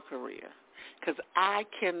your career? Because I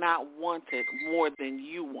cannot want it more than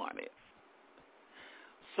you want it.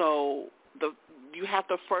 So you have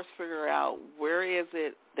to first figure out, where is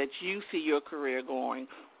it that you see your career going?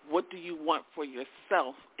 What do you want for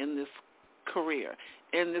yourself in this career,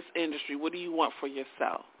 in this industry? What do you want for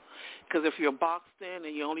yourself? Because if you're boxed in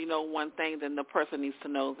and you only know one thing, then the person needs to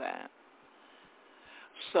know that.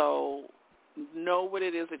 So know what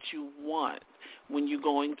it is that you want when you're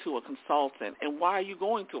going to a consultant. And why are you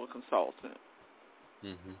going to a consultant?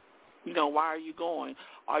 Why are you going?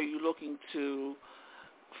 Are you looking to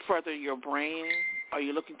further your brand? Are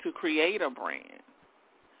you looking to create a brand?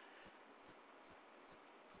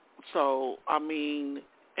 So, and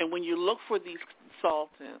when you look for these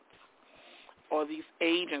consultants or these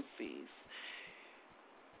agencies,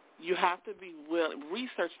 you have to be willing,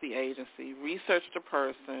 research the agency, research the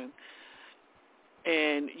person,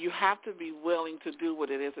 and you have to be willing to do what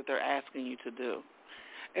it is that they're asking you to do.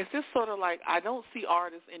 It's just sort of like, I don't see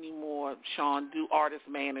artists anymore, Shaun, do artist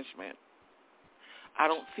management. I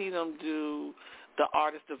don't see them do the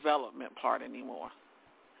artist development part anymore.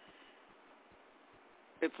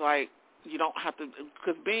 It's like you don't have to,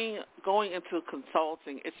 because going into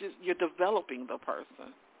consulting, it's just you're developing the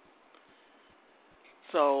person.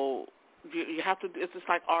 So you have to. It's just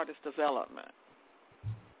like artist development.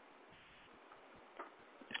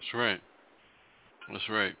 That's right. That's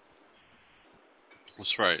right.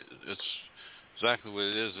 That's right. It's exactly what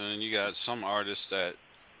it is. And then you got some artists that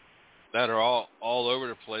are all over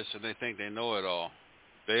the place, and they think they know it all.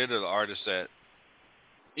 They're the artists that,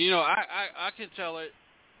 I can tell it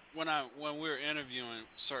when we're interviewing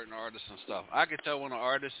certain artists and stuff. I can tell when an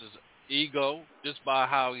artist is ego just by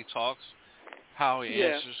how he talks, how he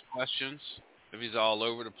answers questions. If he's all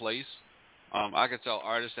over the place, I can tell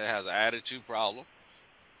artists that has an attitude problem,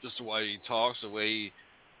 just the way he talks, the way he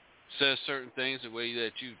says certain things, the way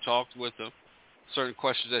that you talked with him, certain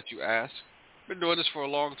questions that you ask. Been doing this for a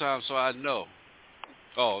long time, so I know.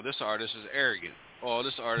 Oh, this artist is arrogant. Oh,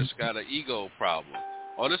 this artist got an ego problem.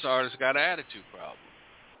 Oh, this artist got an attitude problem.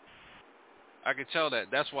 I can tell that.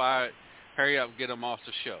 That's why I hurry up and get him off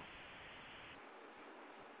the show.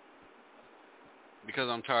 Because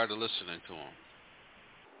I'm tired of listening to him.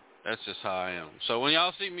 That's just how I am. So when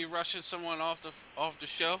y'all see me rushing someone off the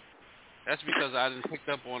show, that's because I didn't pick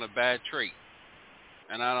up on a bad trait.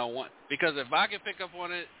 And I don't want, because if I can pick up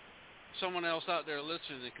on it, someone else out there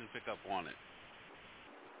listening can pick up on it.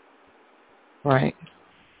 Right.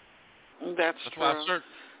 That's true.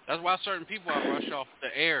 That's why certain people I rush off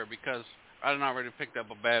the air, because I done already picked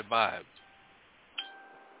up a bad vibe.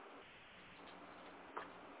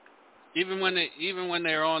 Even when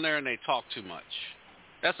they're on there and they talk too much,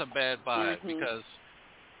 that's a bad vibe, because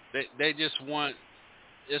they just want,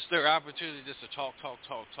 it's their opportunity just to talk.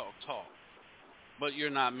 But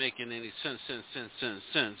you're not making any sense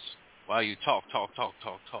while you talk.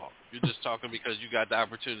 You're just talking because you got the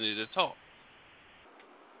opportunity to talk.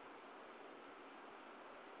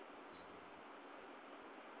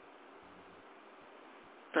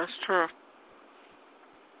 That's true.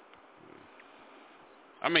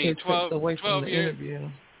 I mean, it 12 takes away from the years. Interview.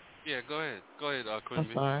 Yeah, go ahead, Quinn.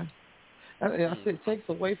 I'm sorry. I said it takes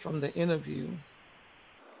away from the interview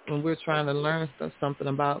when we're trying to learn something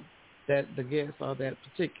about the guest or that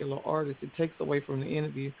particular artist. It takes away from the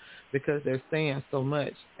interview because they're saying so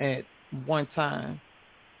much at one time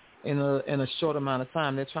in a short amount of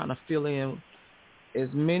time. They're trying to fill in as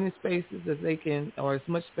many spaces as they can, or as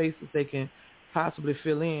much space as they can possibly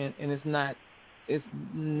fill in, and it's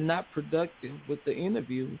not productive with the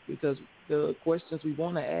interview, because the questions we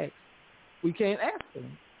want to ask, we can't ask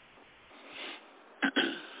them.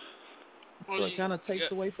 So it kind of takes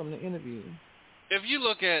away from the interview. If you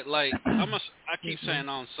look at, like, I keep saying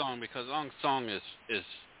unsung, because unsung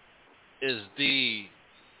is the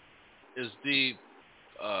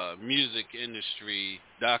music industry,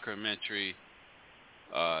 documentary,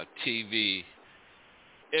 TV.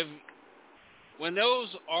 When those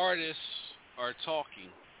artists are talking,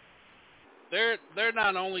 they're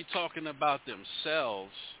not only talking about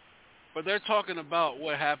themselves, but they're talking about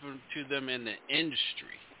what happened to them in the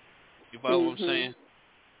industry. You follow what I'm saying?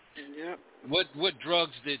 Yep. What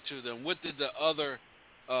drugs did to them? What did the other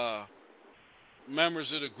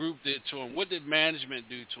members of the group did to them? What did management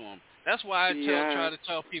do to them? That's why I try to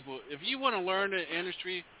tell people, if you want to learn the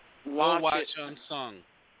industry, go watch Unsung.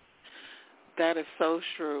 That is so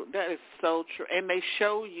true. That is so true. And they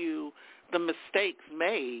show you the mistakes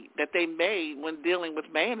that they made when dealing with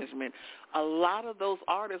management. A lot of those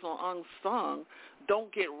artists on Unsung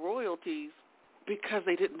don't get royalties because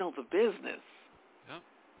they didn't know the business. Yep.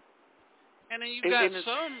 And then you got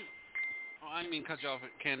some. I didn't mean cut you off,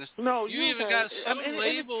 Candace. No, you even got some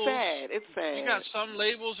labels. It's sad. You got some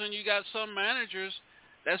labels and you got some managers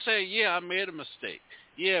that say, "Yeah, I made a mistake.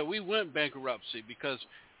 Yeah, we went bankruptcy because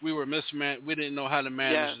we were we didn't know how to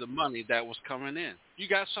manage the money that was coming in." You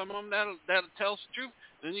got some of them that'll tell the truth.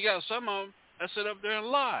 Then you got some of them that sit up there and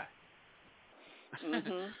lie.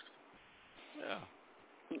 Yeah.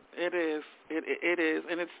 It is. It is,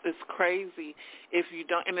 and it's crazy if you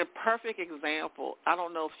don't. And a perfect example. I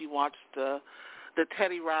don't know if you watched the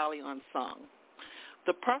Teddy Riley Unsung.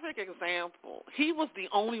 The perfect example. He was the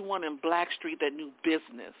only one in Blackstreet that knew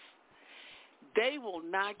business. They will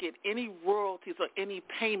not get any royalties or any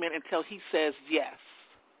payment until he says yes.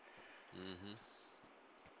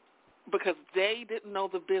 Because they didn't know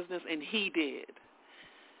the business and he did.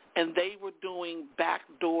 And they were doing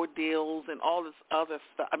backdoor deals and all this other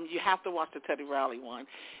stuff. I mean, you have to watch the Teddy Riley one.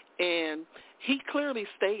 And he clearly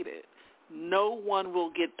stated, no one will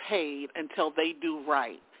get paid until they do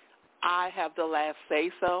right. I have the last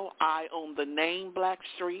say-so. I own the name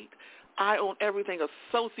Blackstreet. I own everything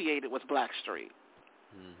associated with Blackstreet.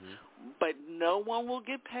 But no one will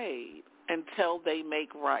get paid until they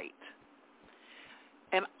make right.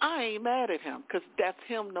 And I ain't mad at him because that's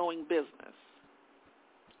him knowing business.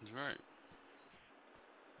 That's right.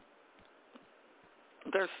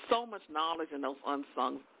 There's so much knowledge in those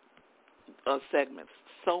unsung segments.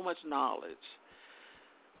 So much knowledge.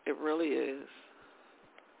 It really is.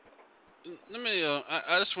 Let me.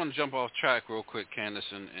 I just want to jump off track real quick,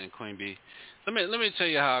 Candace and Queen Bee. Let me tell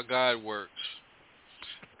you how God works.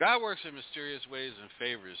 God works in mysterious ways and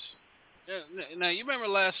favors. Now you remember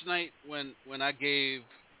last night when I gave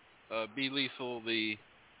B Lethal the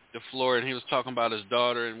floor and he was talking about his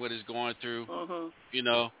daughter and what he's going through. You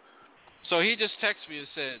know. So he just texted me and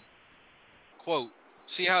said, quote,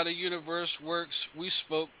 "See how the universe works? We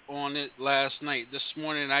spoke on it last night. This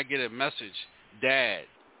morning I get a message. Dad,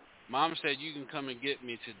 Mom said you can come and get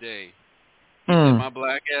me today. He said my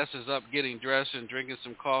black ass is up getting dressed and drinking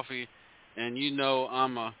some coffee, and you know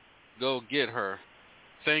I'ma go get her.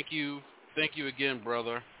 Thank you again,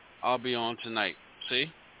 brother. I'll be on tonight." See?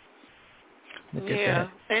 Yeah,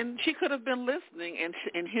 and she could have been listening,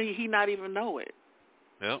 and he not even know it.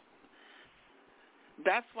 Yep.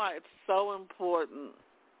 That's why it's so important,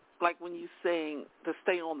 like when you sing, to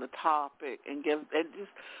stay on the topic and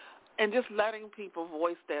just letting people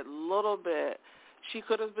voice that little bit. She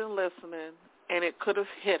could have been listening, and it could have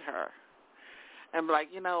hit her, and be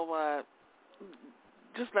like, you know what?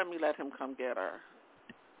 Just let him come get her.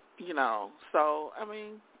 You know. So I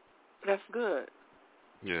mean, that's good.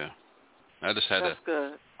 Yeah. I just had that's to.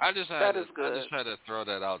 good. I just had to throw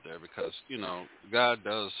that out there because God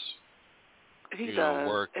does. He does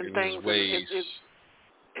work and in things, His ways.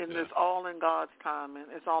 It's all in God's timing.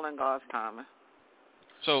 It's all in God's timing.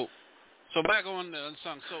 So back on the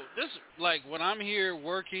unsung. So this, like, when I'm here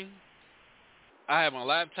working, I have my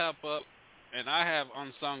laptop up and I have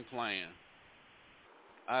unsung playing.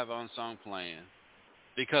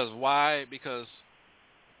 Because why? Because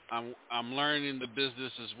I'm learning the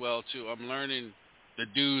business as well too. I'm learning the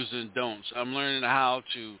do's and don'ts. I'm learning how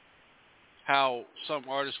some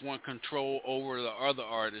artists want control over the other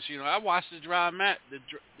artists. I watched the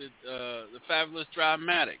Fabulous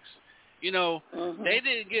Dramatics. They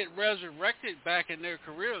didn't get resurrected back in their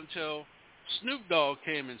career until Snoop Dogg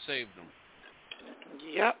came and saved them.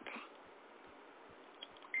 Yep.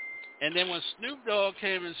 And then when Snoop Dogg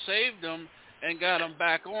came and saved them and got them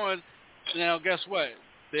back on, now guess what?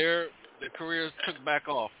 Their careers took back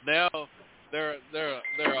off. Now they're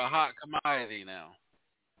a hot commodity now.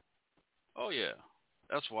 Oh yeah,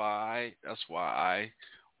 that's why I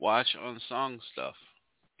watch unsung stuff,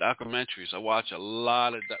 documentaries. I watch a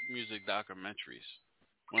lot of music documentaries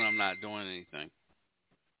when I'm not doing anything.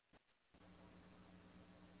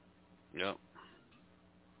 Yep.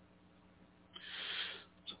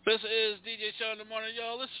 This is DJ Shaun In Da Morning,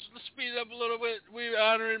 y'all. Let's speed it up a little bit. We're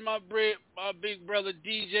honoring my big brother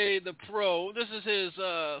DJ the Pro. This is his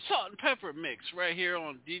salt and pepper mix right here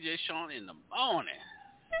on DJ Shaun In Da Morning.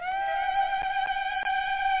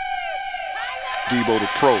 Debo the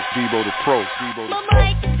Pro, Debo the Pro, Debo the Pro. My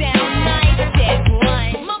mic sound nice, check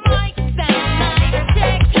one. My mic sound nice,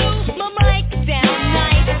 check two. My mic sound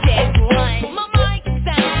nice, check one. My mic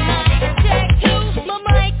sound nice, check two. My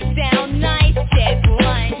mic sound nice, check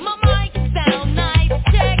one. My mic sound nice,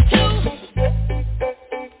 check two.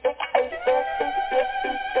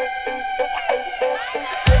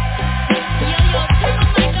 Yo, turn my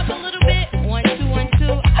mic up a little bit. 1 2 1 2.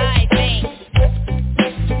 Alright, thanks.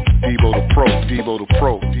 Debo the Pro, Debo the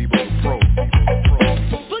Pro, Debo the Pro, Debo the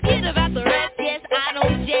Pro. Forget about the rest, yes, I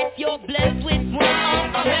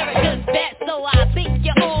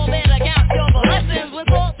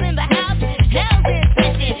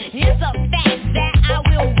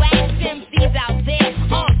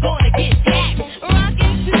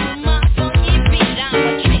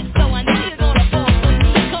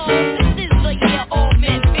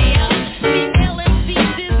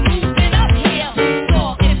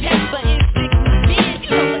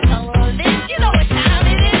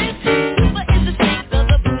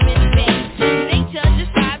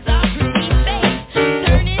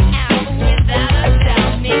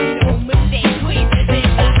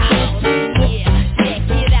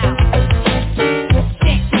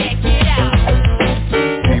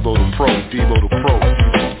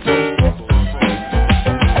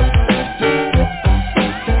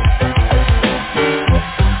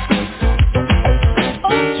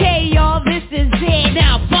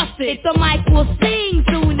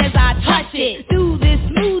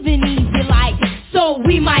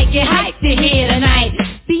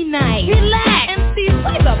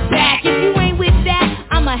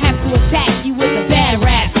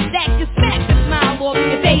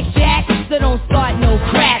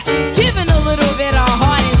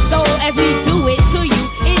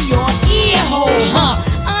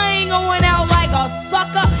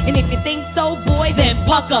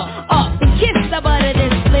sucker up and kiss the butt of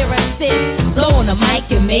this lyricist. Blow on the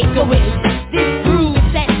mic and make a wish. This groove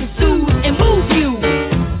set to soothe and move you.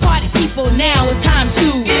 Party people, now it's time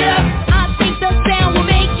to get up. I think the sound will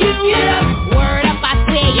make you get up. Word up, I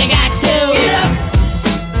swear you got to get up.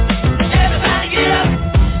 Everybody get up.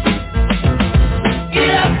 Get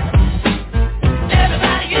up.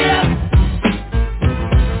 Everybody get up.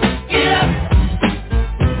 Get up.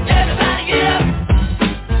 Everybody get up.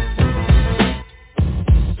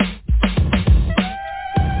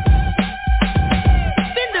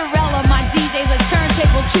 Cinderella, my DJ's a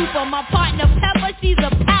turntable trooper. My partner Pepper, she's a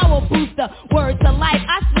power booster. Word to life,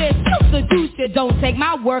 I swear, seduce you. Don't take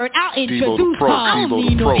my word, I'll introduce her. I don't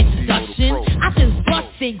need no introduction. I just bust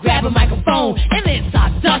in, grab a microphone, and then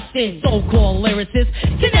start dusting. So-called lyricists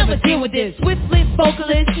can never deal with this. With flip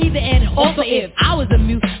vocalists, either and also if I was a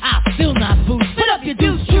mute, I'll still not boost. Put up your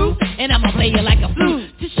deuce, true, and I'ma play you like a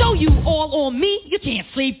flute. To show you all on me, you can't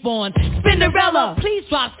sleep on. Cinderella, please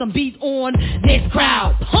drop some beats on this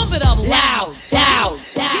crowd. Pump it up loud, loud,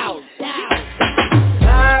 loud, loud.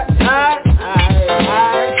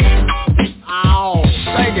 Ow,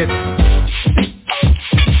 sing it.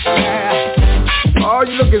 Yeah. Oh,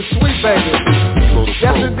 you looking sweet, baby.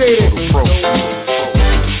 Yes, indeed.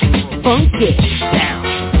 Funk it down.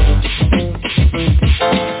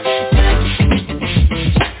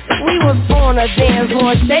 We was on a dance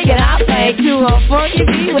floor shaking our thing to a funky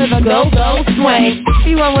beat with a go-go swing.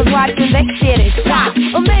 Everyone was watching, they did it shot.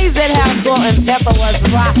 Amazed at how Salt and Pepper was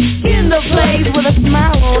rock. In the place with a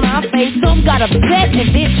smile on our face. Some got upset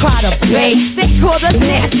and then tried to bait. They called us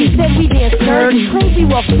nasty, said we didn't dirty. Claimed we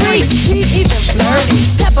were freaks, he even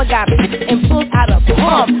flirty. Pepper got pissed and pulled out a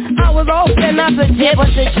pump. I was all set not to dip but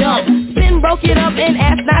to jump. Then broke it up and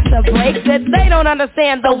asked not to break. Said they don't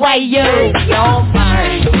understand the way you your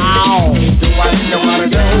mind. Ow, do I know how to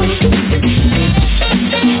do?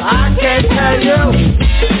 I can't tell you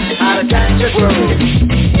how to catch a groove.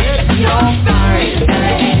 It's your fine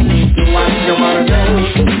thing. Do I know how to do?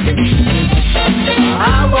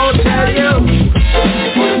 I won't tell you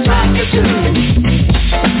what it's like to do.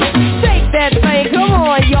 Shake that thing, come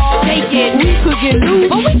on y'all. Take it, we could get loose,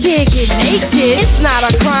 but we can't get naked. It's not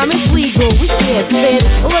a crime, it's legal, we can't spin.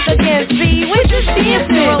 Look again, see, we're just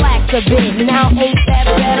dancing. Relax a bit, now ain't that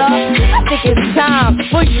better? I think it's time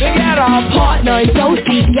for you to get our partner and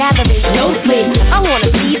Josie gathering closely. I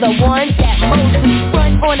wanna see the one that mostly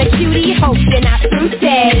front on a cutie. Hope you're not too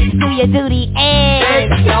sad. Do your duty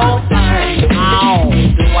and it's your turn. Ow,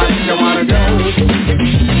 do I know how to do?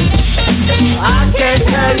 I can't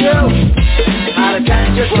tell you how to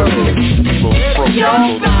catch a groove. It's your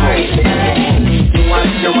turn. Do I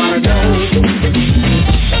know how to do?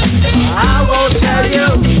 I won't tell you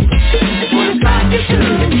what it's like to do.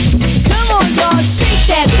 come on y'all, shake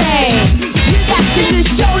that thing. You got to just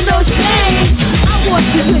show no shame. I want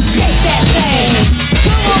you to shake that thing.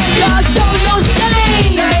 Come on y'all, show no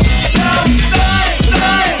shame.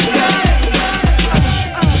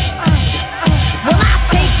 Well, I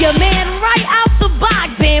take your man right out the box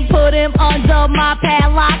and put him under my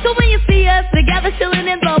padlock. So when you see us together chilling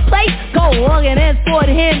in the place, go on and escort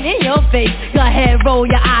him in your face. Go ahead, roll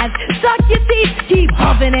your eyes, suck your teeth, keep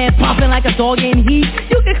huffing and puffing like a dog in heat.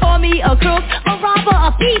 You can call me a crook, a robber,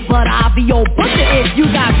 a thief, but I'll be your butcher if you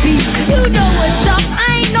got beef. You know what's up,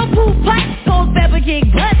 I ain't no poop pipe. Cold pepper kick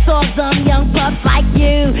butts off some young pups like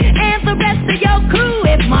you and the rest of your crew.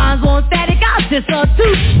 If mine's on static, I'll just a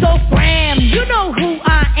two. So Bram, you know who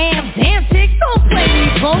I am. Damn chicks, don't play me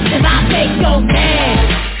close, cause I'll take your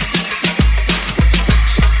man.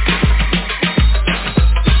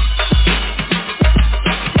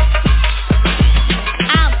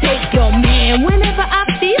 Whenever I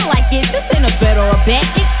feel like it, this ain't a bet or a bet.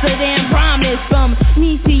 It's a damn promise from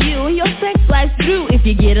me to you. Your sex life's through. If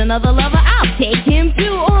you get another lover, I'll take him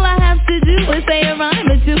too. All I have to do is say a rhyme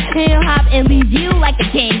or two, and he'll hop and leave you like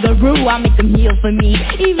a kangaroo. I'll make him heal for me,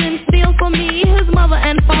 even steal for me. His mother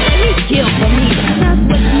and father, he'd kill for me. That's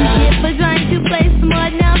what you get for trying to play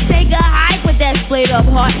smart. Now take a hike with that split up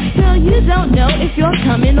heart. Girl, you don't know if you're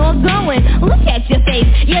coming or going. Look at your face,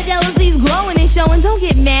 your jealousy's glowing and showing. Don't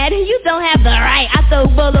get mad, you don't have the right. I throw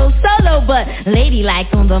bolo solo, but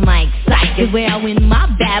ladylike on the mic. Psych is where I win my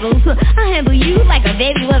battles. I handle you like a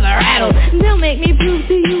baby with a rattle. They'll make me prove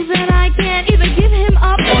to you that I can't either give him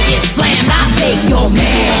up or get slammed. I'll take your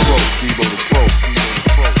man.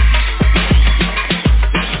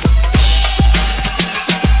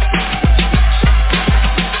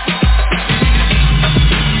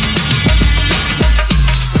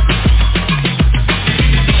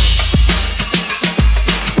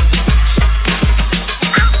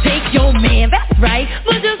 Right,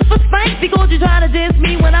 but just for spite, because you try to diss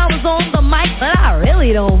me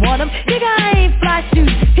really don't want him. Nigga, I ain't fly shoes.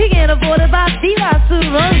 He can't afford to buy T-Light suit.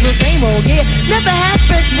 Runs the same old gear. Never had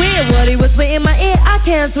fresh weird. What he whisper in my ear, I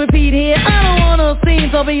can't repeat here. I don't want no scenes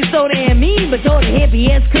or be so damn mean, but you're the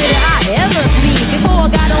hippiest critter I ever seen. Before I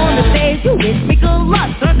got on the stage, you wished me good luck.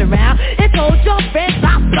 Turned around and told your friends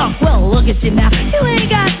I suck. Well, look at you now. You ain't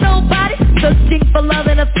got nobody searching for love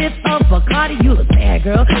in a fifth of Bacardi. You look bad,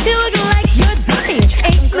 girl. You looking like you're dying.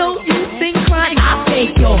 Ain't no use in crying. I'll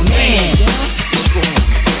take your man.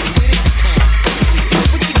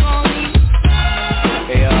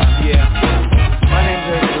 Hey, yeah. My name's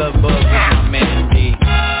Eric Love Bug. This is my man D.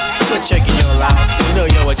 We're checking y'all out. You know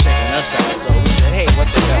y'all were checking us out. So we said, hey, what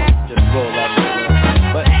the hell? Just roll up.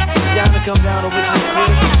 But y'all to come down over to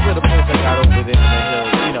this little place I got over there in the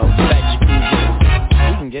hills. You know, back we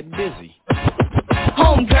can get busy.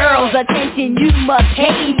 Homegirls, attention you must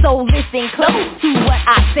pay, so listen close to what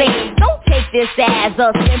I say. Don't take this as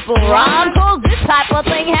a simple rhyme, cause this type of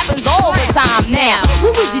thing happens all the time. Now,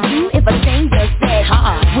 what would you do if a stranger said,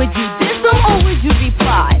 would you diss them or would you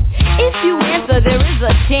reply? If you answer, there is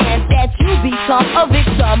a chance that you become a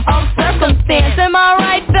victim of circumstance. Am I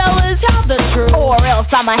right, fellas? Tell the truth, or else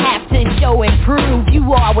I'ma have to show and prove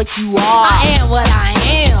you are what you are. I am what I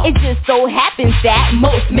am. It just so happens that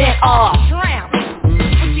most men are tramps.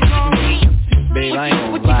 Babe, I ain't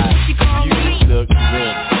gonna lie, you look good.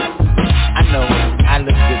 I know, I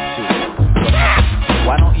look good too. But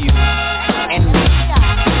why don't you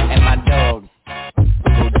and my dog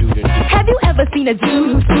go do the do? Have you ever seen a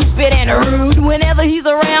dude who's stupid and rude? Whenever he's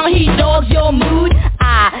around, he dogs your mood.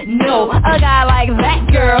 I know a guy like that,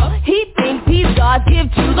 girl. He thinks he's God's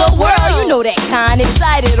gift to the world. You know that kind,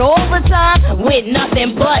 excited all the time, with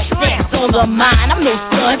nothing but sex on the mind. I'm no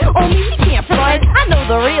son, on me he can't front. I know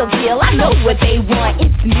the real deal, I know what they want.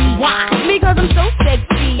 It's me. Why? Because I'm so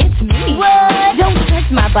sexy. It's me. What? Don't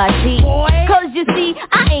touch my body, cause you see,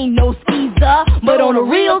 I ain't no skeezer. But on a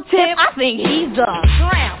real tip, I think he's a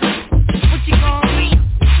tramp. What you gonna be?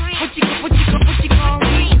 What you gonna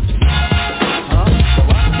be?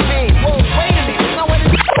 Hey, whoa, wait a minute. You know what it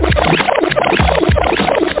is?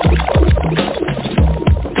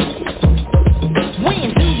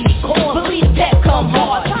 When duty calls, believe that come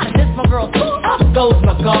hard. Try to diss my girl, up goes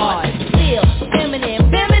my guard. Still feminine,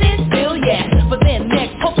 still yeah. But then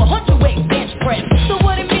next, hope a 100-weight bench press. So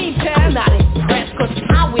what it means, pal? I'm not impressed, cause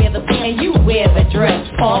I wear the pants and you wear the dress,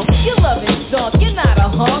 punk. You love it, dunk, you're not a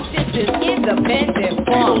hunk. This is independent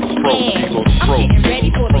funk. And I'm getting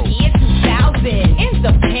ready for the year 2000.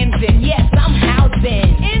 Independent, yes, I'm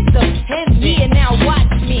housing. Independent, yeah, now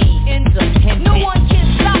watch me. Independent, no one can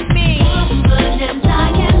stop me. Independent, I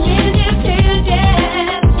am independent.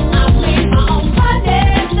 I make my own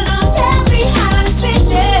finance and I'll tell me how to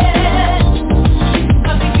spend it.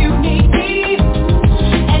 Nothing you need me,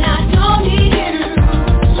 and I don't need you.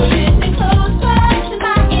 So listen close, back to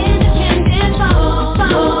my independent song.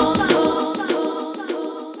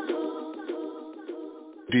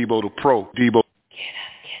 Debo the Pro. Debo.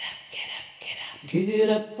 Get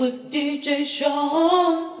up with DJ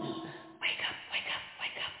Shaun. Wake up,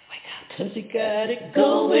 'cause he got it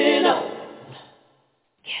going on.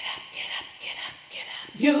 Get up.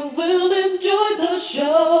 You will enjoy the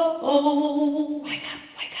show. Wake up.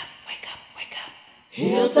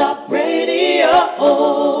 Hilltop Radio.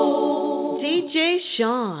 DJ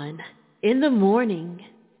Shaun in the morning.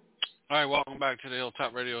 All right, welcome back to the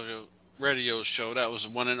Hilltop Radio Show. That was the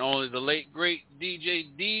one and only, the late great DJ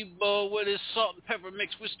Debo with his salt and pepper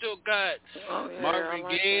mix. We still got Marvin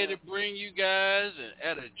Gaye to bring you guys, and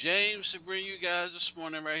Etta James to bring you guys this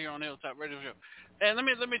morning right here on the Hilltop Radio Show. And let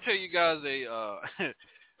me tell you guys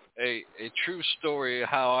a true story of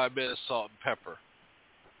how I met salt and pepper.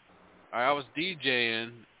 All right, I was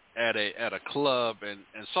DJing at a club, and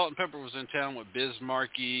Salt and Pepper was in town with Biz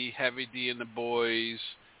Markie, Heavy D and the Boys.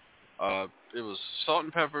 It was Salt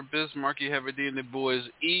and Pepper, Biz Markie, Heavy D and the Boys.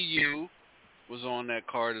 EU was on that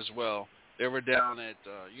card as well. They were down at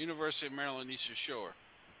University of Maryland Eastern Shore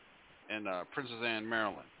in Princess Anne,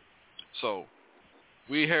 Maryland. So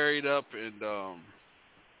we hurried up and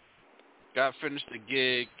got finished the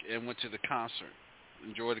gig and went to the concert.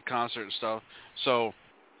 Enjoyed the concert and stuff. So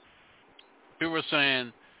people were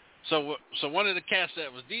saying, so one of the cats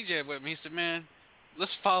that was DJing with me, he said, man,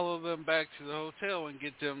 let's follow them back to the hotel and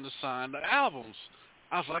get them to sign the albums.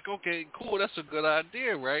 I was like, okay, cool, that's a good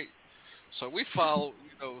idea, right? So we follow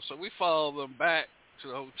them back to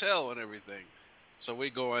the hotel and everything. So we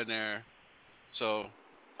go in there. So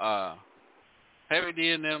Heavy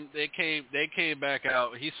D and them, they came back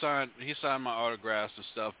out. He signed my autographs and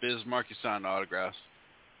stuff. Biz Markie signed the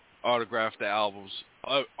autographed the albums,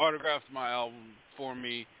 autographed my album for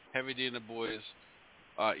me. Heavy D and the Boys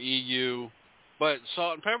EU, but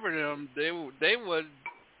Salt and Pepper them they would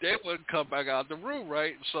come back out the room,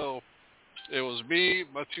 right? So it was me,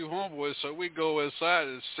 my two homeboys. So we go inside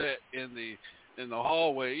and sit in the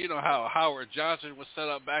hallway. You know how Howard Johnson was set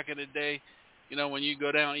up back in the day. You know, when you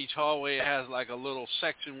go down each hallway, it has like a little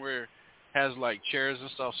section where it has like chairs and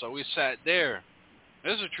stuff. So we sat there.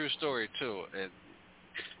 This is a true story too,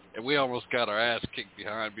 and we almost got our ass kicked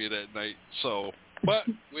behind me that night. So, but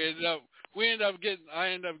I ended up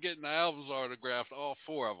getting the albums autographed, all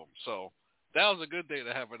four of them. So that was a good thing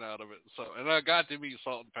that happened out of it. So, and I got to meet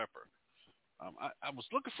Salt and Pepper. I was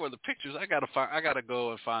looking for the pictures. I gotta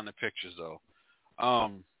go and find the pictures though.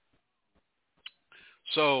 Um,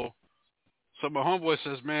 so my homeboy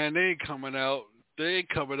says, man, they ain't coming out. They ain't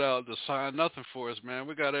coming out to sign nothing for us, man.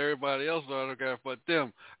 We got everybody else autograph but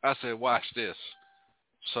them. I said, watch this.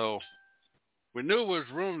 So we knew which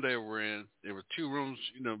room they were in. There were two rooms,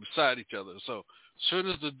 beside each other. So as soon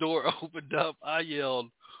as the door opened up, I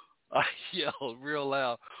yelled real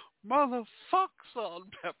loud, motherfuck Salt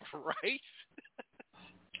and Pepper, right?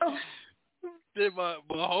 Then my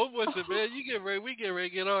homeboy said, man, we get ready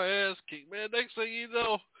to get our ass kicked, man. Next thing you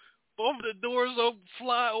know, both the doors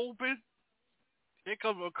fly open. Here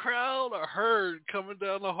comes a crowd, a herd coming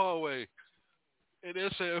down the hallway. And they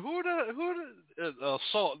said,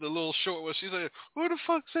 Salt, the little short one, she said, who the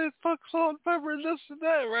fuck said fuck Salt and Pepper and this and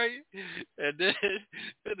that, right? And then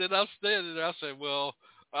I'm standing there. I said, well,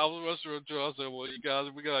 I was rushing through. I said, well, you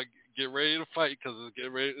guys, we got to get ready to fight because it's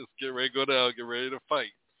getting ready to go down, get ready to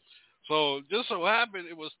fight. So just so happened,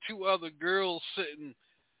 it was two other girls sitting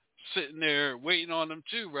there waiting on them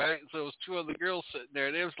too, right? So it was two other girls sitting there.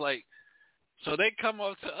 And it was like, so they come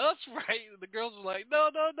up to us, right? And the girls were like, no,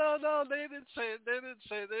 they didn't say it. They didn't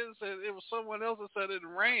say it. It was someone else that said it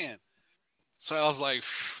and ran. So I was like,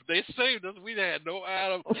 they saved us. We had no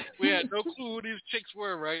clue who these chicks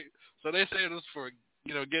were, right? So they saved us for,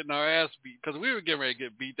 getting our ass beat because we were getting ready to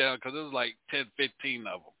get beat down because it was like 10, 15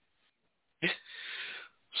 of them.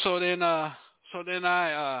 So then I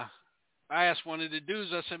asked one of the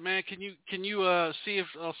dudes. I said, "Man, can you see if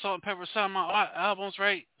Salt and Pepper signed my albums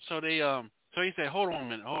right?" So he said, "Hold on a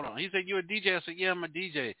minute, hold on." He said, "You a DJ?" I said, "Yeah, I'm a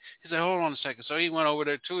DJ." He said, "Hold on a second." So he went over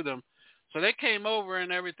there to them. So they came over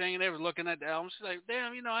and everything, and they were looking at the albums. She's like,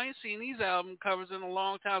 "Damn, I ain't seen these album covers in a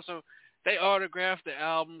long time." So they autographed the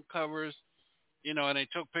album covers, and they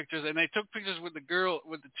took pictures. And they took pictures with the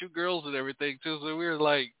two girls and everything too. So we were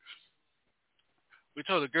like. We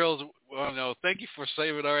told the girls, well, no, thank you for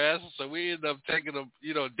saving our asses. So we ended up taking them.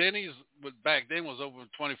 Denny's back then was open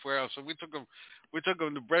 24 hours. So we took them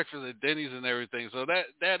to breakfast at Denny's and everything. So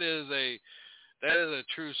that is a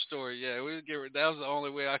true story. Yeah, that was the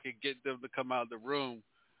only way I could get them to come out of the room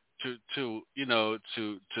to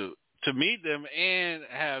meet them and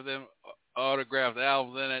have them autograph the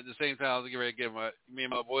albums. And at the same time, I was getting ready to me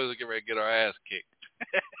and my boys were getting ready to get our ass kicked.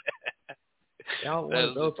 Y'all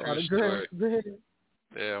want those autographs?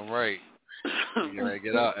 Yeah, right. We're gonna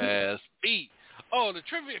get our ass beat. Oh, the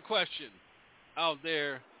trivia question out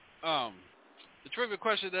there. The trivia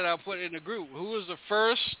question that I put in the group. Who was the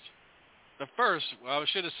first, well, I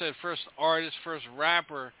should have said first artist, first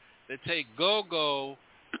rapper to take Go-Go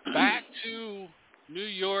back to New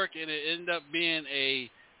York and it ended up being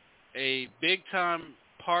a big-time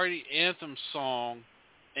party anthem song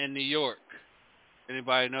in New York?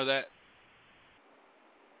 Anybody know that?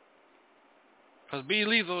 Because B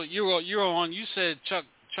Lethal, you're on. You said Chuck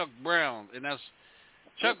Brown, and that's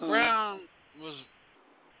Chuck Brown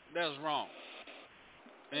that's wrong.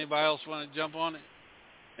 Anybody else want to jump on it?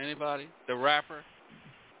 Anybody? The rapper?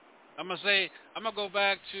 I'm gonna go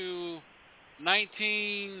back to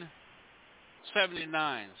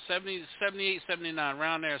 1979, 78, 79,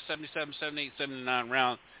 around there, 77, 78, 79,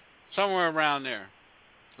 round somewhere around there.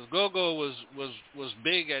 Because Go-Go was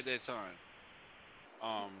big at that time.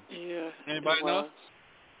 Yeah. Anybody know?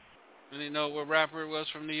 Any know what rapper it was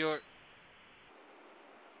from New York?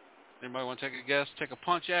 Anybody want to take a guess? Take a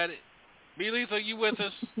punch at it? B Lethal, you with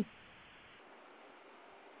us?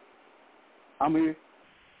 I'm here.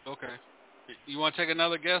 Okay. You want to take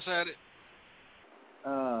another guess at it?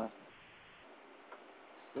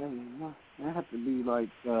 It have to be like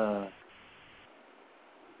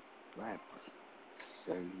rapper.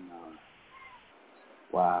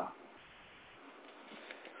 Wow.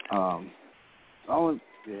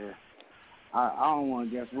 Yeah. I don't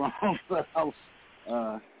want to guess wrong, but I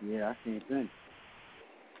can't think.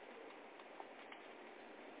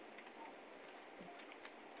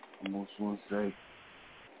 Almost want to say.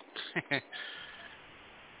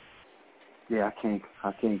 Yeah, I can't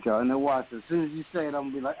go. And then watch, as soon as you say it, I'm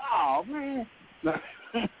gonna be like, oh man.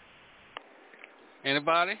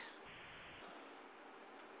 Anybody?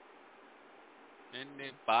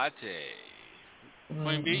 Anybody?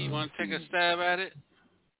 Queen B, you want to take a stab at it?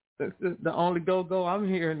 The only go I'm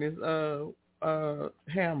hearing is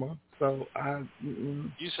Hammer. So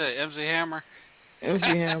You say MC Hammer? MC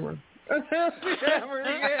Hammer. MC Hammer,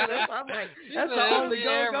 yeah. That's the only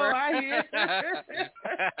go I hear.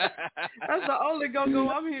 That's the only go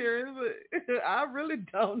I'm hearing, but I really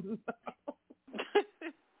don't know.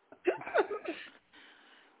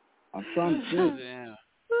 I'm trying to see. Yeah.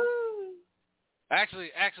 Actually,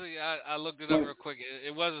 I looked it up real quick.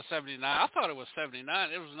 It wasn't 79. I thought it was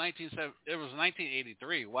 79. It was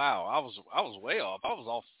 1983. Wow, I was way off. I was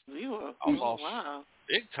off. Wow.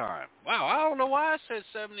 Big time. Wow, I don't know why I said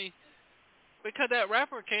 70. Because that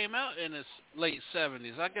rapper came out in his late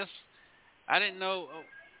 70s. I guess I didn't know. Oh,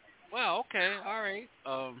 well, okay, all right.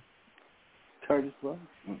 Curtis Blow.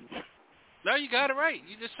 No, you got it right.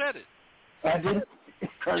 You just said it. I did.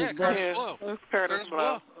 Curtis Blow. Curtis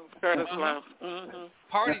Blow. Curtis Blow. Mm-hmm.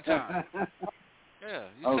 Party time. Yeah,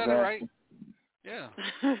 you said it right. Yeah.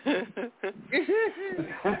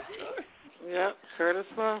 Yep, Curtis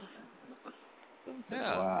Blow.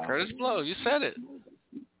 Yeah, wow. Curtis Blow. You said it.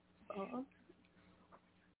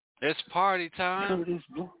 It's party time. Curtis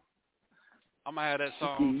Blow. I'm gonna have that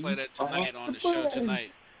song play that tonight on the show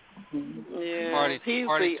tonight. Yeah, he's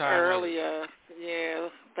party the time earlier. Yeah,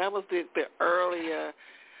 that was the earlier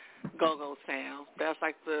go-go sound. That's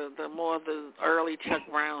like the more the early Chuck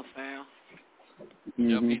Brown sound.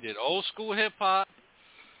 Yep, he did old school hip hop.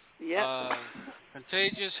 Yep.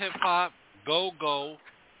 Contagious hip hop, go-go,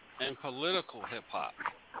 and political hip hop.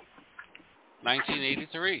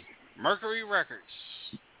 1983, Mercury Records,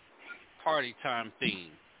 party time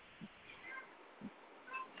theme.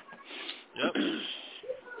 Yep.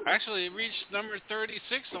 Actually, it reached number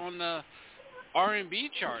 36 on the R&B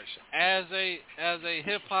charts as a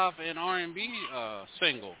hip hop and R&B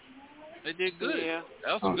single. They did good. Yeah.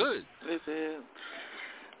 That was good. It did.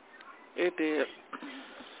 It did.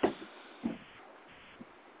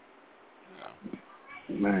 Yeah.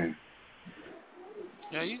 Man.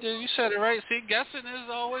 Yeah, you did. You said it right. See, guessing is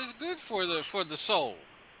always good for the soul.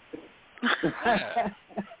 Yeah.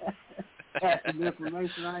 That's some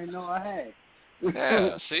information I didn't know I had.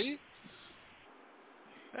 Yeah, see?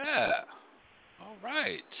 Yeah. All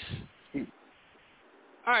right.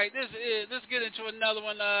 All right, let's get into another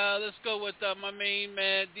one. Let's go with my main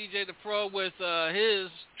man, DJ the Pro, with his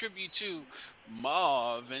tribute to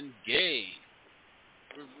Marvin Gaye.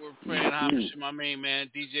 We're paying homage to my main man,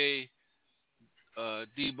 DJ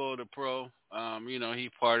Debo the Pro. He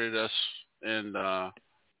parted us in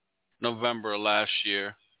November of last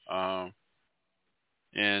year.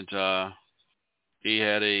 And he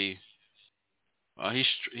had he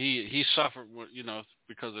suffered,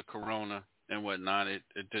 because of Corona and whatnot. It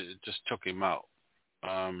just took him out.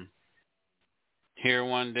 Here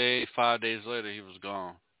one day, 5 days later, he was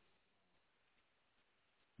gone.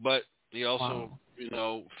 But he also,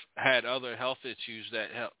 had other health issues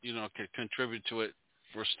that could contribute to it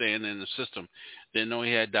for staying in the system. Didn't know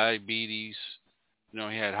he had diabetes. He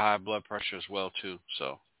had high blood pressure as well too.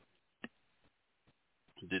 So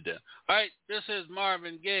did that. All right, this is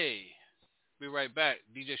Marvin Gaye. Be right back.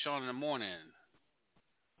 DJ Shaun in the morning.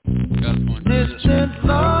 Distant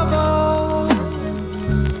love,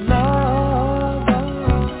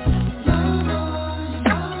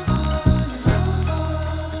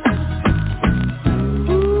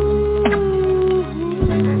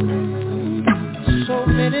 so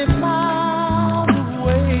many miles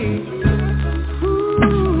away.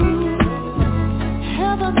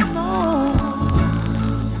 Heaven knows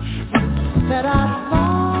that I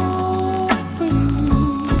long for you.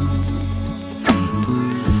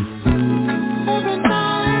 Every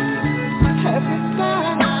night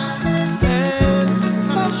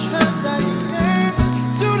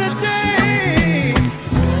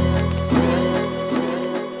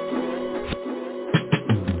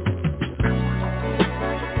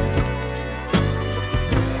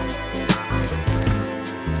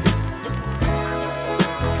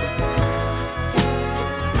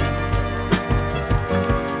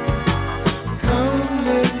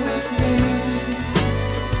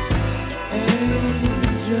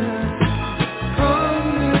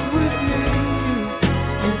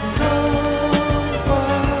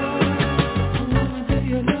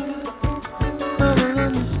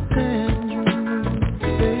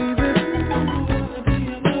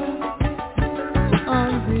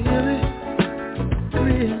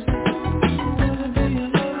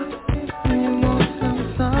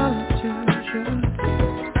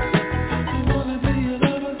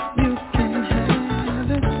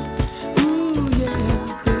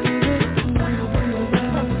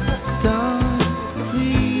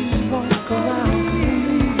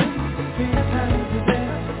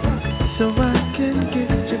can get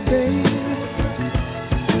you, baby.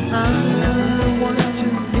 I want to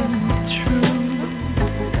be true.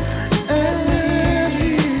 At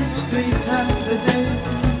least 3 times a day.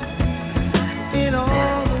 In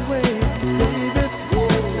all the ways, baby.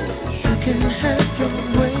 You can have your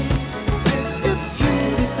way if you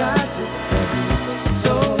decide to.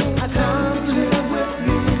 So come live with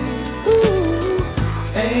me. Ooh,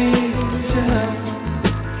 angel.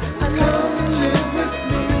 Come live with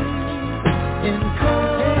me in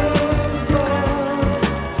comfort.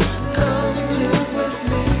 Come live with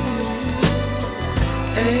me,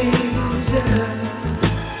 angel.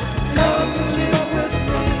 Come live with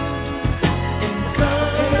me in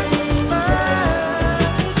comfort.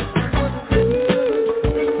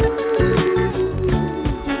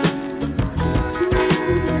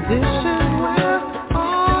 This is where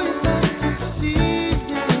all you have to see.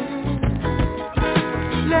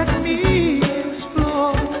 Let me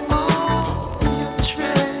explore all your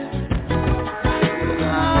treasures,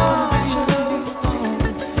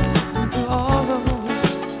 all those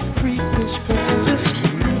freakish places.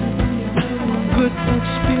 Good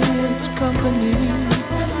experience company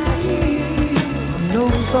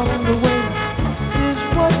knows all the way is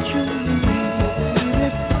what you need.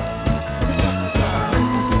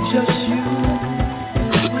 Just you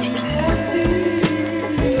and me.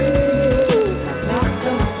 Locked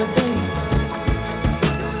up the day.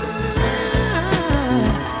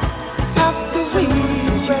 After we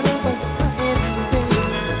breakfast every day,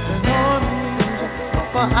 mornings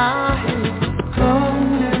for our head. Come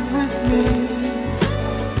live with me,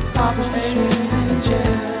 Papa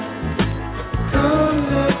Angel. Come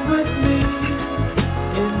live with me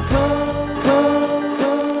in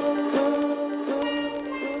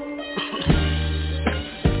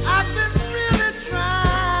I've been really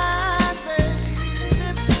trying,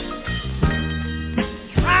 baby,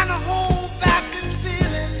 trying to hold back this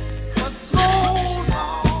feeling for so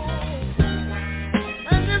long.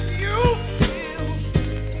 And if you feel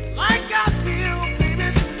like I feel, baby,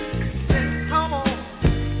 then come on.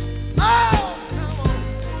 Oh, come on.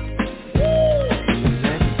 Woo.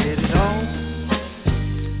 Let's get it on.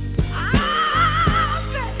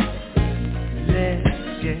 Let's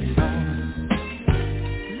get it on.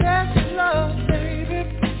 Let's love, baby.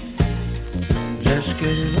 Let's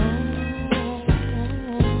get it on.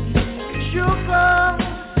 Sugar,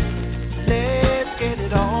 let's get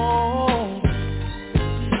it on.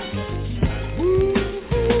 Ooh.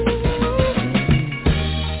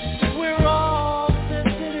 We're all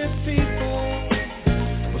sensitive people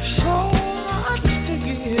with so much to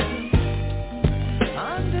give.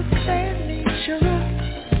 Understand each other.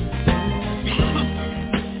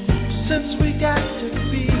 Since we got to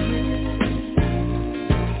be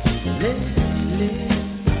live.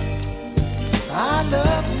 I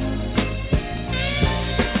love you.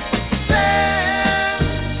 There's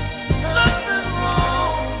nothing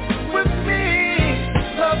wrong with me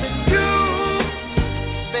loving you,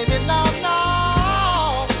 baby, no.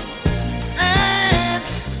 And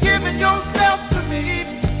giving yourself to me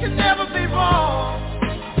can never be wrong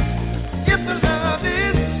if the love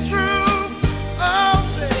is true. Oh,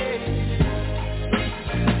 baby.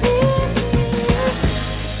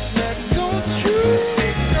 Let's go true.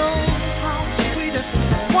 Know how sweet and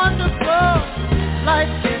wonderful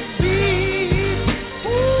life can be.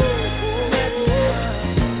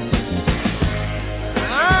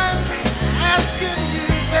 I'm asking you,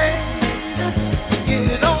 baby, get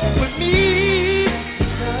it on with me.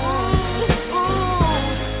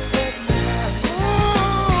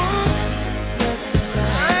 I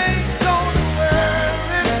ain't gonna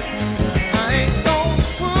worry. I ain't gonna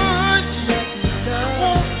push.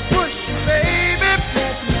 Won't push you, baby.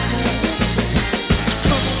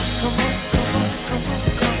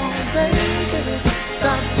 Come on, baby.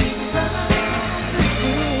 Stop being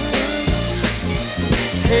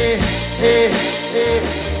hey.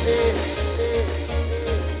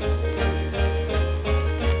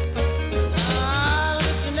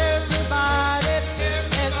 Listen, everybody,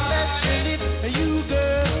 especially you,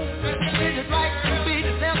 girl. Is it right to be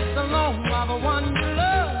left alone while the one you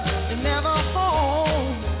love is never home?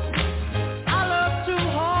 I love too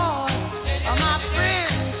hard. My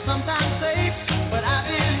friends sometimes say, but I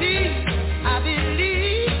believe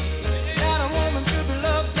that a woman should be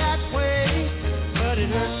loved that way. But it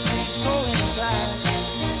hurts me so inside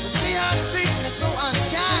to see her treat me so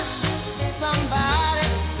unkind. Somebody,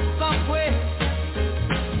 some way,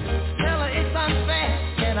 tell her it's unfair.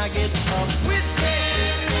 Can I get up with me?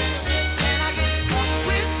 Can I get up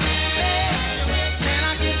with me? Can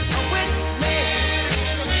I get up with me?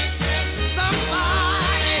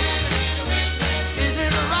 Somebody, is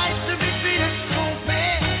it right to be treated so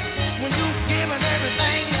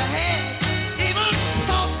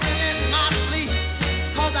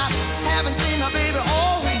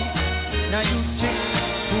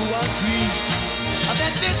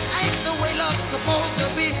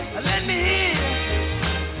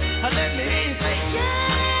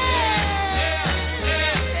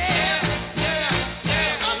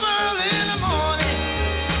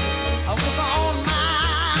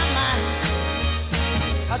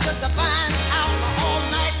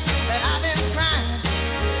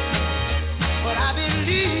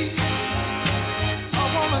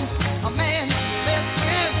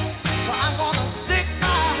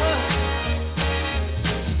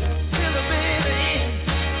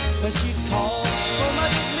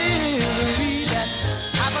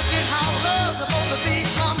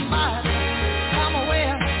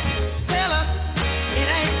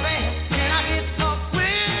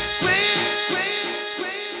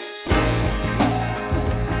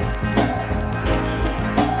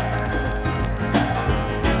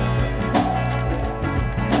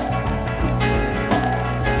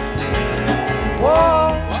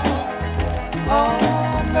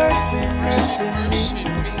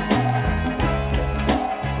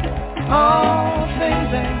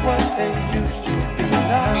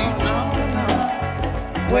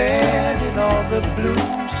blue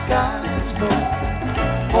skies go.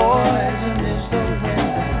 Poison is the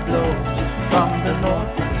wind that blows from the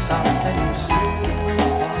north and south and east.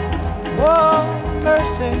 Oh,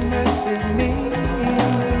 mercy, mercy me.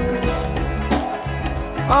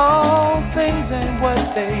 All things ain't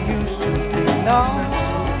what they used to be. No,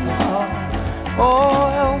 no.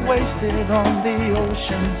 Oil wasted on the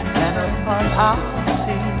oceans and upon our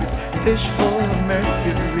seas, fish full of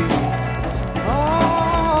mercury.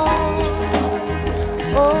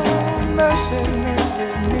 Oh, mercy, mercy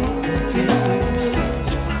me.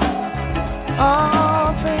 All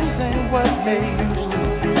things ain't what they used to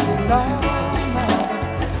be. No, no.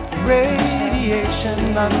 Radiation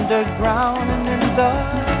underground and in the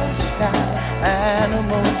sky.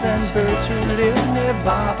 Animals and birds who live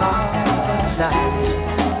nearby are alive.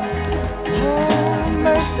 Oh,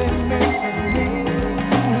 mercy, mercy me.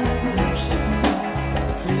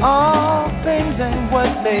 All things ain't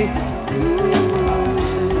what they used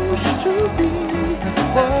to be.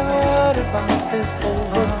 What about this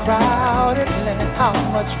overcrowded land? How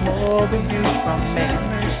much more abuse from men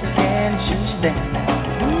can't you stand?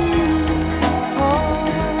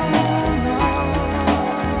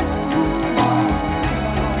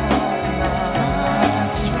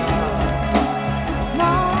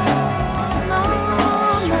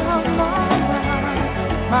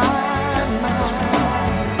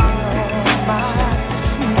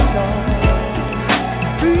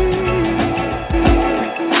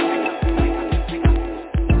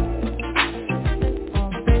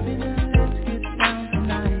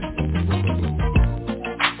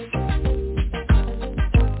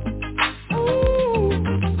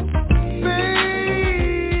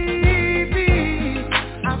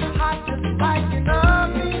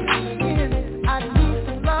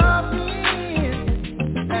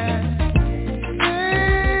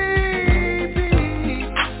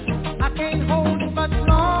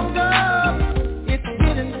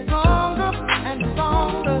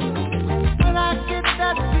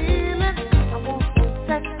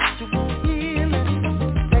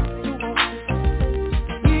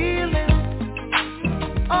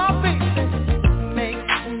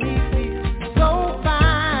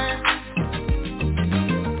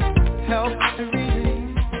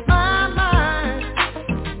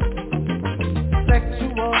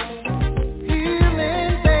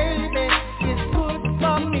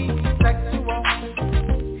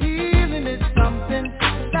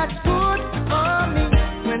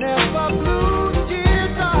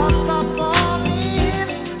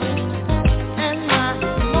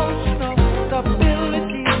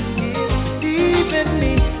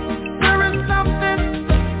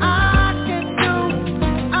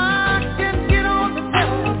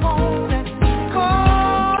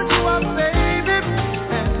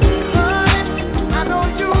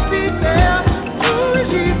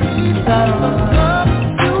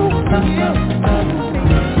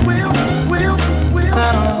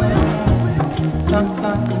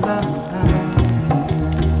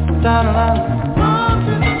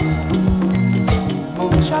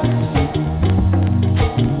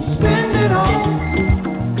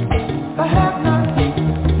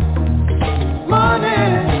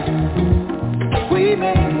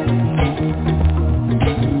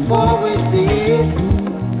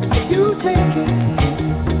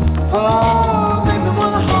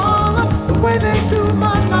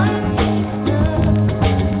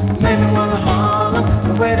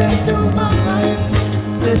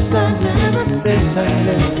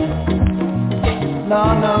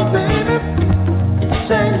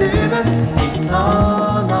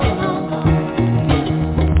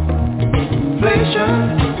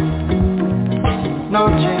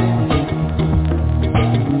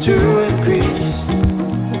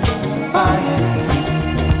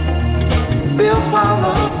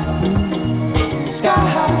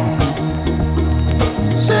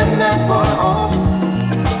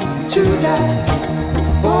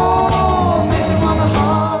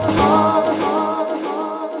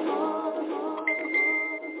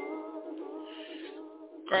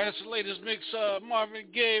 That's the latest mix. Marvin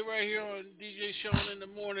Gaye right here on DJ Shaun in the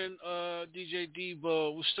Morning. DJ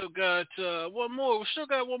Debo. We still got one more. We still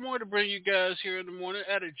got one more to bring you guys here in the morning.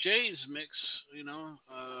 At a James mix,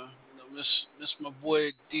 miss my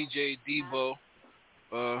boy DJ Debo.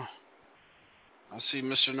 I see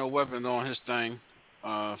Mr. No Weapon on his thing.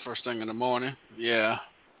 First thing in the morning. Yeah.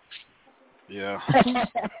 Yeah.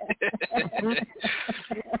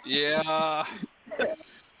 Yeah.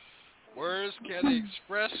 Words can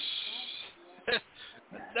express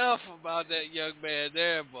enough about that young man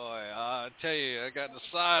there, boy. I tell you, I got to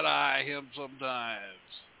side-eye him sometimes.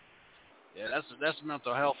 Yeah, that's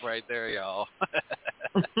mental health right there, y'all.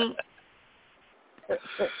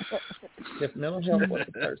 If mental health was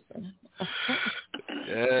a person.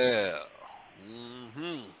 Yeah.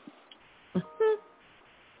 Mhm.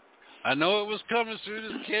 I know it was coming soon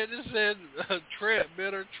as Candace said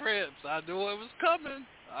bitter trips. I knew it was coming.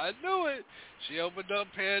 I knew it. She opened up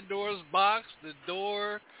Pandora's box, the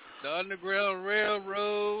door, the Underground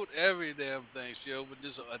Railroad, every damn thing. She opened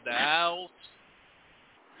this the house.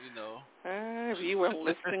 You know. If you were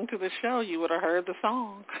listening to the show, you would have heard the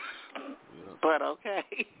song. Yeah. But okay.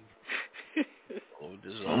 Just open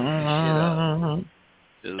this shit up.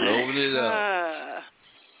 Just open it up.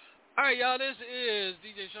 All right, y'all, this is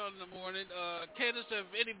DJ Shaun in the Morning. Candace, if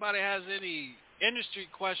anybody has any industry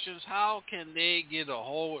questions, how can they get a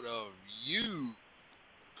hold of you?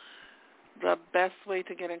 The best way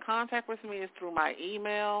to get in contact with me is through my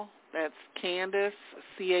email. That's Candice,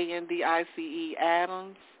 Candice,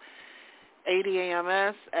 Adams,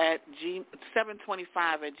 80AMS at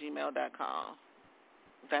 725@gmail.com.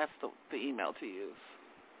 That's the email to use.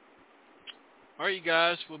 All right, you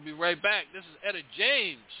guys, we'll be right back. This is Etta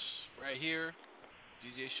James right here,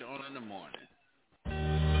 DJ Shaun in the Morning.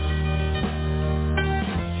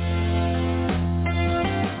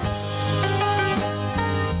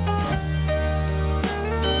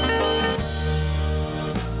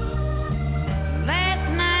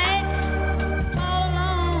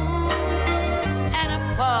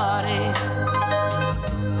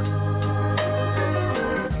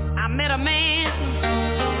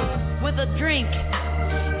 A drink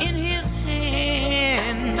in his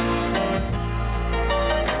hand.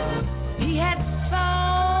 He had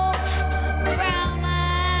soft brown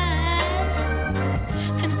eyes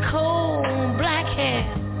and cold black hair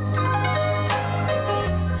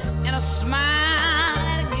and a smile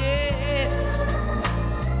that a girl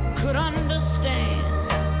could understand.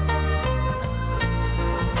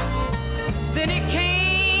 Then he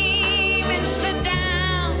came and sat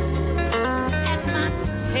down at my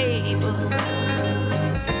table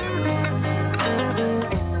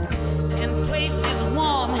and placed his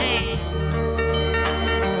warm hand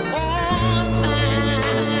on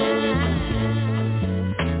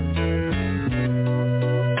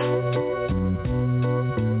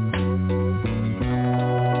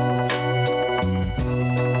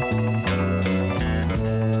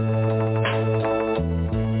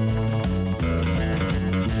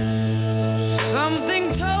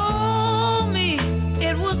something told me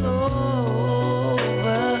it was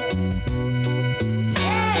over.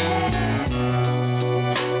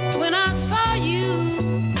 When I saw you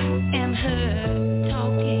and her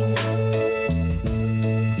talking,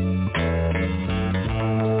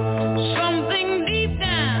 something deep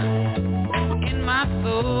down in my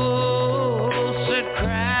soul said,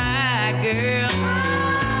 cry, girl.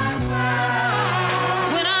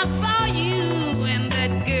 When I saw you and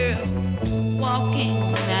that girl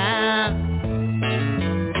walking down,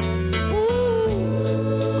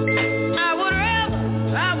 I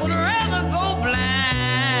would rather go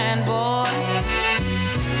blind, boy,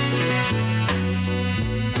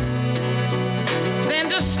 than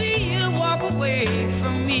to see you walk away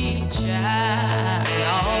from me,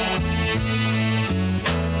 child.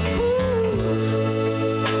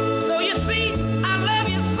 So you see, I love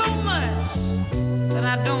you so much that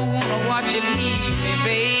I don't want to watch you leave me,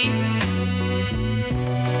 babe.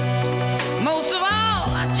 Most of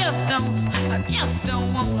all, I just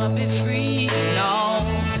don't want to be free, no.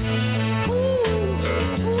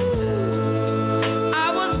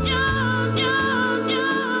 I was young.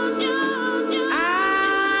 I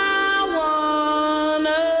want a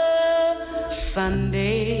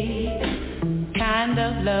Sunday kind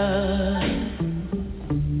of love,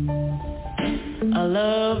 a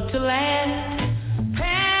love to last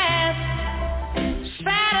past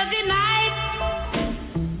Saturday night,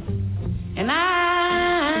 and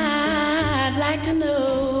I'd like to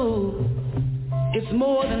know it's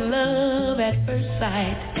more than love at first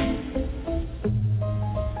sight.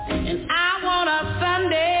 And I want a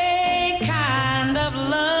Sunday kind of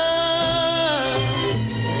love.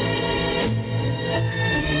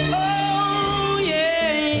 Oh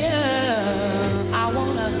yeah, I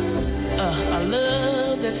want a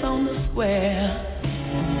love that's on the square.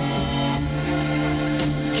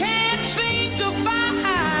 Can't seem to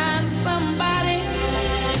find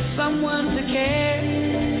someone to care,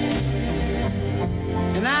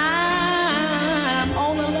 and I'm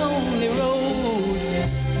on the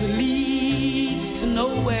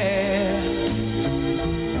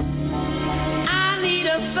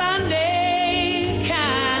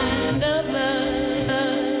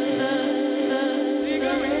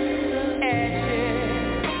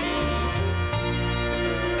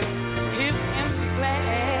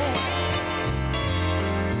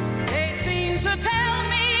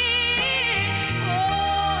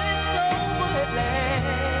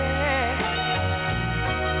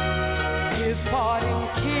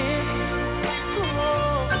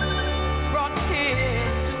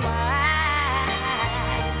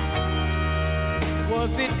Was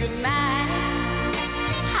it good night?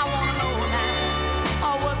 I wanna know now.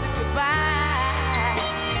 Or was it goodbye?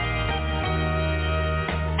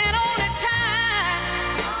 And only time,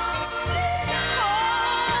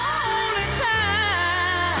 only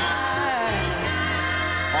time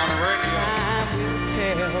On the radio. time will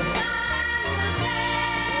tell.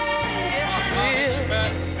 Yes, it will.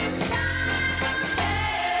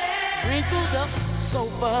 Wrinkled up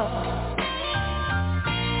sofa,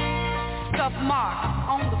 scuff mark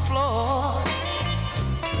on the floor,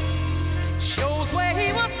 shows where he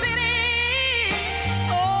was sitting.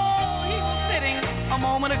 Oh, he was sitting a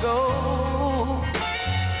moment ago.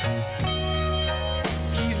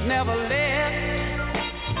 He's never left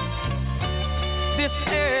this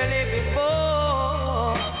early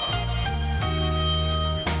before.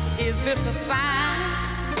 Is this a sign?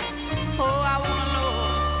 Oh, I wanna know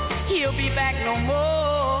he'll be back no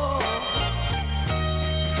more.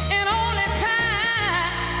 And only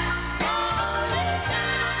time, only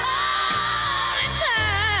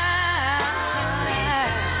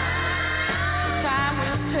time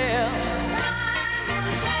will tell.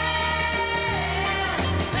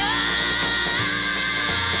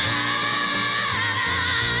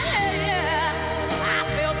 Yeah, I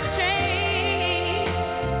felt the change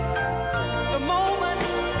the moment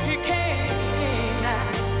he came.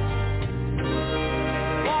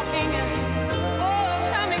 Walking and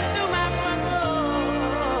coming through my front door.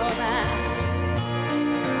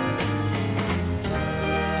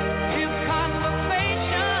 His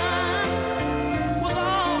conversation was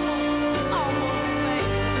almost the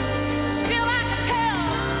same. Still I could tell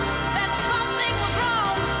that something was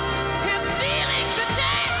wrong. His feelings had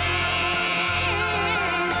changed.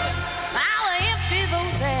 I'll empty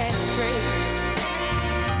those ashtrays.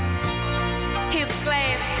 His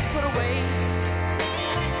glass put away.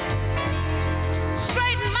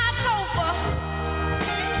 Straighten my sofa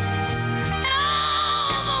and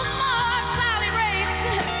all those marks I'll erase.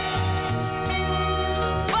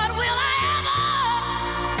 But will I ever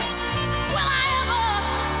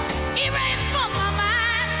erase from my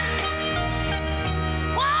mind?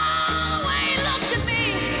 Oh, the way he looked at me,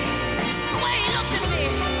 the way he looked at me.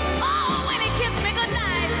 Oh, when he kissed me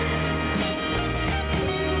goodnight.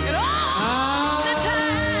 And all the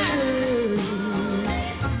time.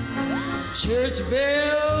 Church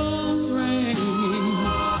bells ring.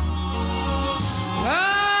 I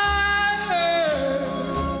heard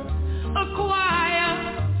a choir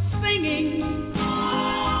singing.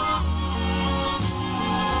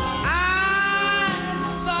 I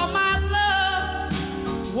saw my love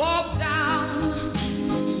walk down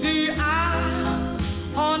the aisle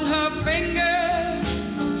on her finger.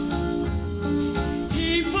 He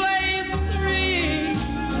plays three.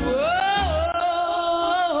 Oh,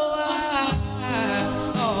 I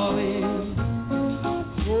saw him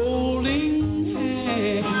holding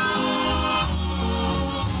hands.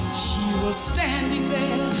 She was standing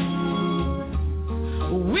there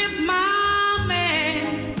with my man.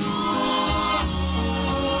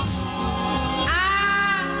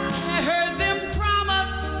 I heard them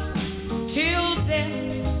promise till death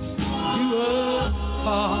do us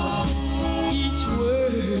part. Each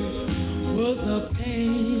word was a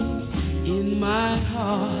pain in my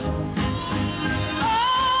heart.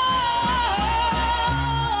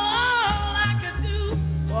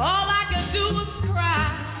 All I could do was cry.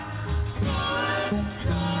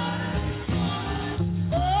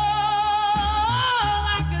 All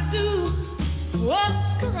I could do was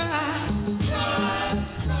cry.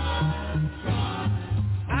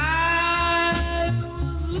 I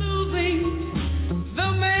was losing the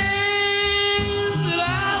man that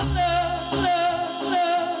I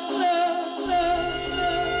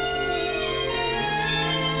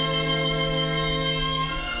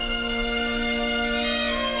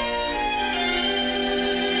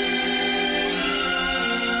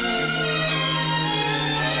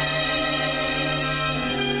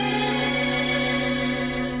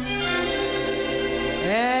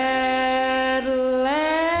At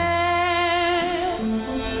last,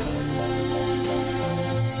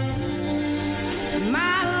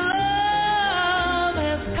 my love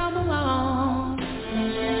has come along.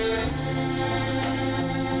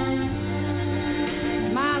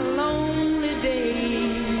 My lonely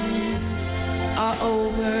days are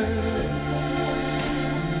over,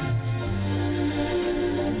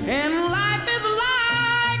 and life is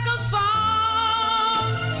like a song.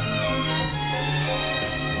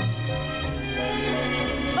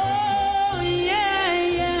 Oh yeah,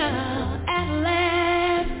 yeah, at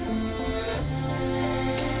last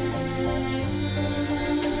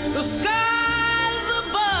the skies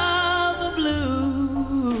above the blue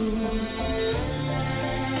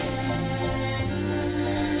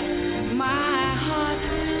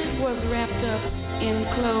in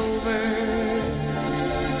clover.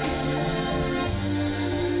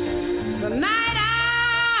 The night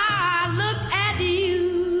I look at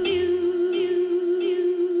you,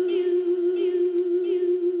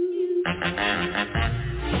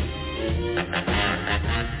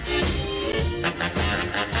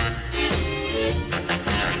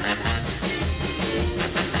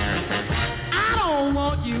 I don't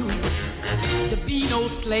want you to be no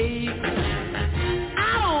slave.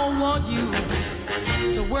 I don't want you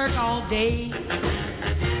to work all day,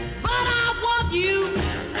 but I want you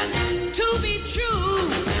to be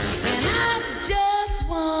true, and I just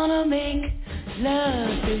wanna make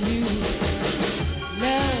love to you,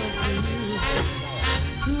 love to you,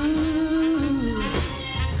 ooh,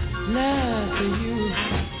 love to you.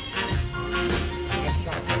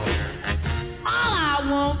 All I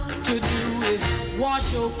want to do is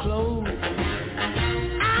wash your clothes.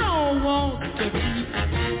 I don't want to keep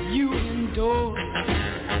you indoors.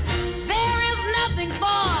 There is nothing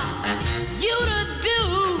for you to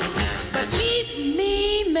do but keep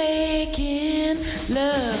me making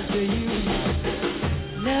love to you,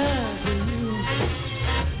 love to you,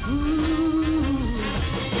 ooh,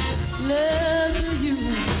 love to you.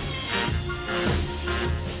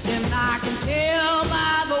 And I can tell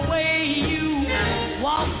by the way you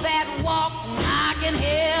walk that walk, I can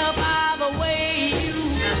hear by the way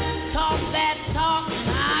you talk that talk,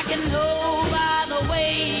 I can know by the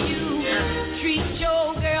way you treat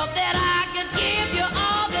your girl that I could give you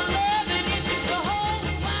all the love in the whole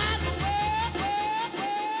wide world.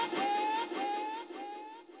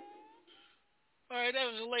 All right, that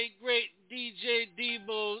was a late great DJ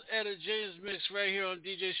Debo Etta James mix right here on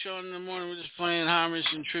DJ Shaun in the Morning. We're just playing homage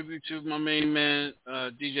and tribute to my main man,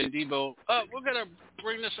 DJ Debo. We're gonna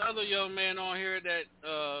bring this other young man on here that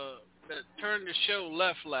turned the show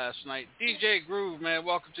left last night. DJ Groove, man,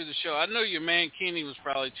 welcome to the show. I know your man Kenny was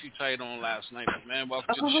probably too tight on last night, but man,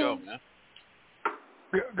 welcome to the show, man.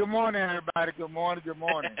 Good morning, everybody. Good morning. Good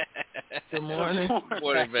morning. Good morning. Good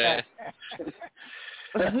morning, man.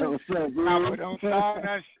 What's up, bro?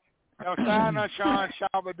 Don't sign us, Sean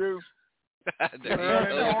Shabadoo.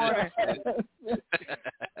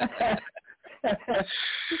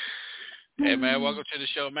 Hey, man, welcome to the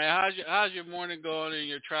show, man. How's your morning going in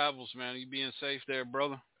your travels, man? Are you being safe there,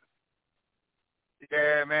 brother?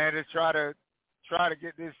 Yeah, man. Just try to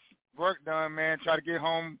get this work done, man. Try to get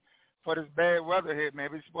home for this bad weather hit, man.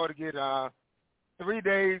 We're supposed to get 3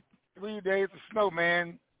 days of snow,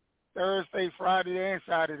 man. Thursday, Friday, and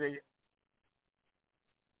Saturday.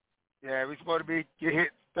 Yeah, we're supposed to get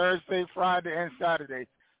hit Thursday, Friday, and Saturday.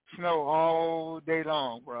 Snow all day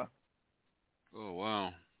long, bro. Oh,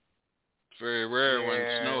 wow. It's very rare when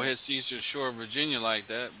snow hits the eastern shore of Virginia like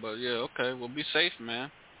that. But, yeah, okay. Well, be safe, man.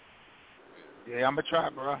 Yeah, I'm going to try,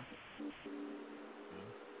 bro.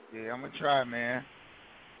 Yeah, I'm going to try, man.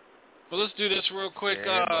 Well, let's do this real quick.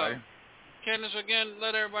 Yeah, Candace, again,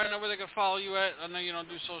 let everybody know where they can follow you at. I know you don't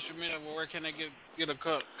do social media, but where can they get a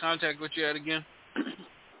contact with you at again?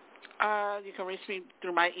 You can reach me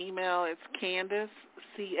through my email. It's Candice,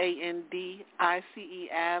 CANDICE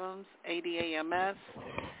Adams, ADAMS,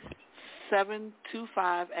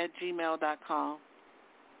 725@gmail.com.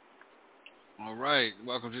 All right.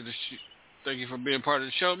 Welcome to the show. Thank you for being part of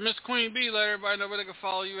the show. Miss Queen B, let everybody know where they can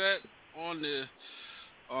follow you at on the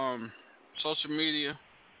social media.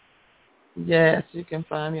 Yes, you can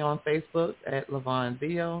find me on Facebook at Lavon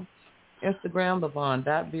Bio, Instagram,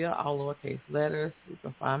 Lavon.Bio, all lowercase letters. You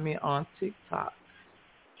can find me on TikTok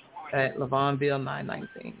at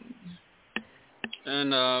LavonBill919.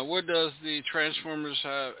 And what does the Transformers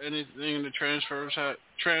have? Anything the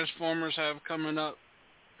Transformers have coming up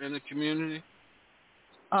in the community?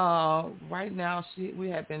 Right now, we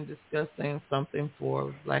have been discussing something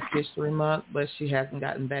for Black History Month, but she hasn't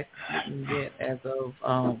gotten back to me yet as of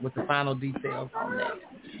with the final details on that.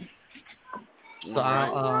 So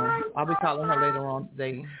I'll be calling her later on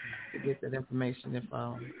today to get that information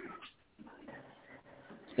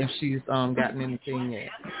if she's gotten anything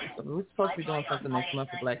yet. So we're supposed to be doing something next month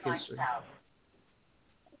for Black History.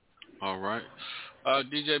 All right.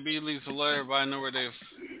 DJ B Lethal, let everybody know where they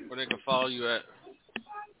can follow you at.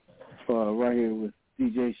 Right here with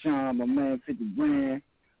DJ Sean, my man 50 Grand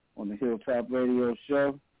on the Hilltop Radio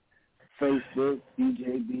Show. Facebook,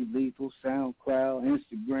 DJ B Lethal, SoundCloud,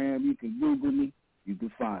 Instagram. You can Google me. You can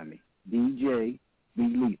find me. DJ B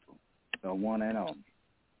Lethal, the one and only.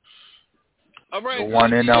 All right. The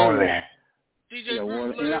one and only. DJ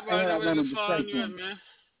Bruce, let everybody know where they can find you at, man.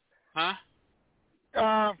 Huh?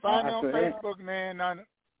 Find me on Facebook, man.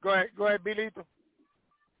 Go ahead, B Lethal.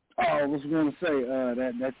 Oh, I was going to say,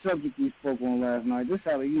 that subject we spoke on last night, this is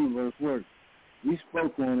how the universe works. we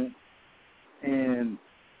spoke on it, and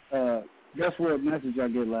guess what message I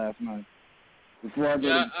get last night? Before I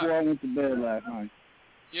went to bed last night.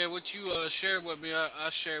 Yeah, what you shared with me, I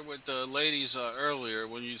shared with the ladies earlier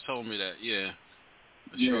when you told me that. Yeah,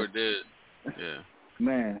 I sure did. Yeah.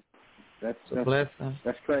 Man, that's blessing.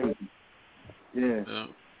 That's crazy. Yeah.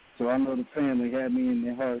 So I know the family had me in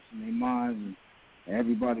their hearts and their minds, and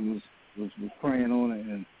everybody was praying on it,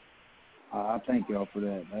 and I thank y'all for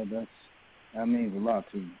that. That means a lot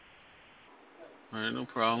to me. All right, no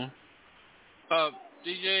problem.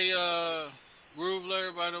 DJ Groove, let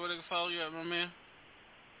everybody know where they can follow you at, my man.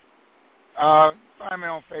 Find me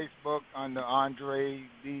on Facebook under Andre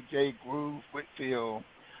DJ Groove Whitfield.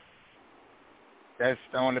 That's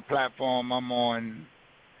the only platform I'm on.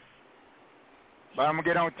 But I'm going to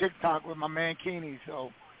get on TikTok with my man Keeney,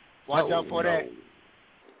 so watch out for that.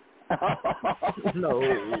 No.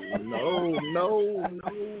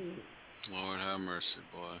 Lord have mercy,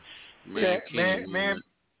 boy. Man,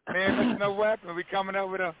 there's no weapon. We coming up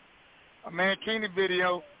with a Man Keeney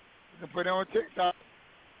video. We can put it on TikTok.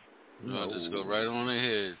 No, just go right on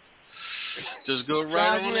ahead. Just go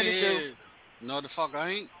right on ahead. No, the fuck I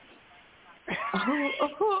ain't.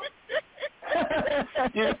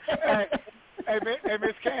 Hey,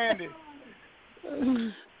 Miss Candy.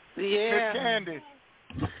 Yeah. Miss Candy.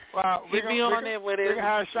 Wow, we can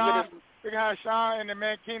have Shaun and the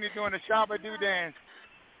Man Keeney doing the Shabba Do dance.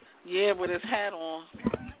 Yeah, with his hat on.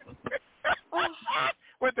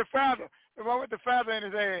 With the feather. The one with the feather in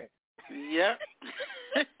his head. Yep.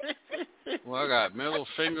 Well, I got middle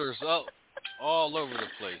fingers up all over the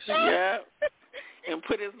place. Yep. And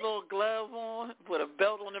put his little glove on, put a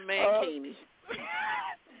belt on the mankini.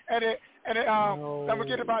 Don't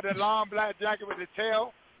forget about the long black jacket with the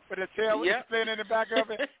tail with the split in the back of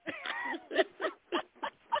it.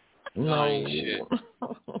 Y'all ain't shit.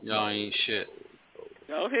 Y'all ain't shit.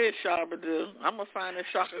 Go ahead, Shabba-Doo. I'm going to find a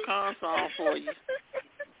Shaka Khan song for you.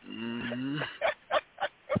 Mm-hmm.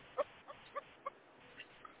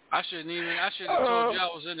 I should have told you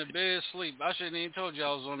I was in the bed asleep. I shouldn't even told you I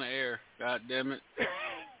was on the air. God damn it.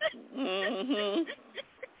 Mm-hmm.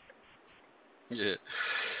 Yeah.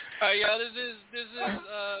 All right, y'all. This is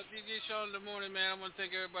DJ Shaun In The Morning, man. I want to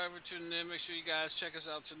thank everybody for tuning in. Make sure you guys check us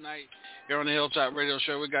out tonight here on the Hilltop Radio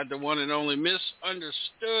Show. We got the one and only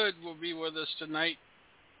Misunderstood will be with us tonight,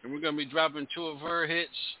 and we're gonna be dropping 2 of her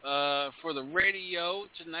hits for the radio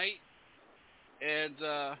tonight. And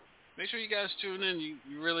make sure you guys tune in.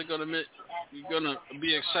 You're really gonna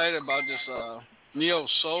be excited about this neo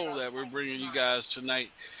soul that we're bringing you guys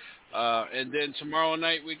tonight. And then tomorrow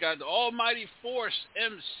night we got the Almighty Force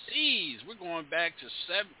MCs. We're going back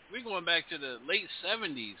to the late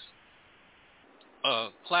 70s.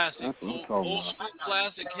 Classic, old school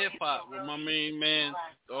classic hip hop with my main man,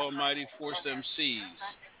 the Almighty Force MCs,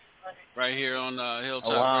 right here on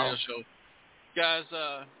Hilltop Radio Show. Guys,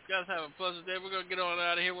 have a pleasant day. We're gonna get on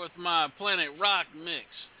out of here with my Planet Rock mix.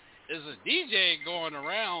 There's a DJ going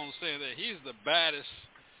around saying that he's the baddest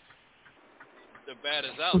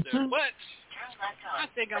out there, but I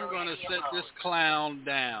think I'm gonna set this clown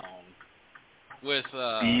down with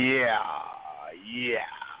Yeah.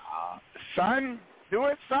 Son, do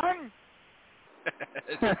it, son.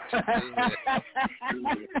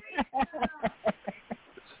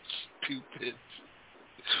 Stupid.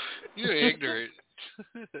 You're ignorant.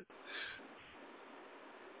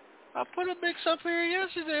 I put a mix up here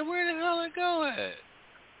yesterday. Where the hell did it go at?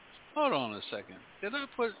 Hold on a second.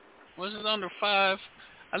 Was it under 5?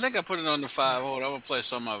 I think I put it under 5. Hold on, I'm going to play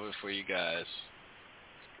some of it for you guys.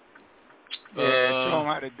 Yeah, show them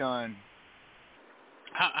how it's done.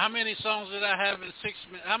 How many songs did I have in 6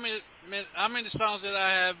 minutes? How many songs did I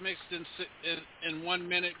have mixed in 1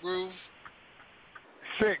 minute, Groove?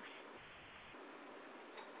 6.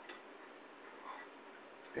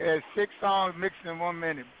 There's 6 songs mixed in 1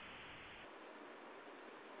 minute.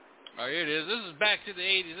 Oh, here it is. This is back to the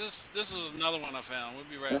 80s. This is another one I found. We'll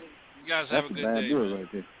be right. You guys have a good day. That's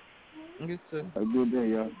right there. You too. Have a good day,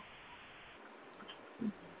 y'all.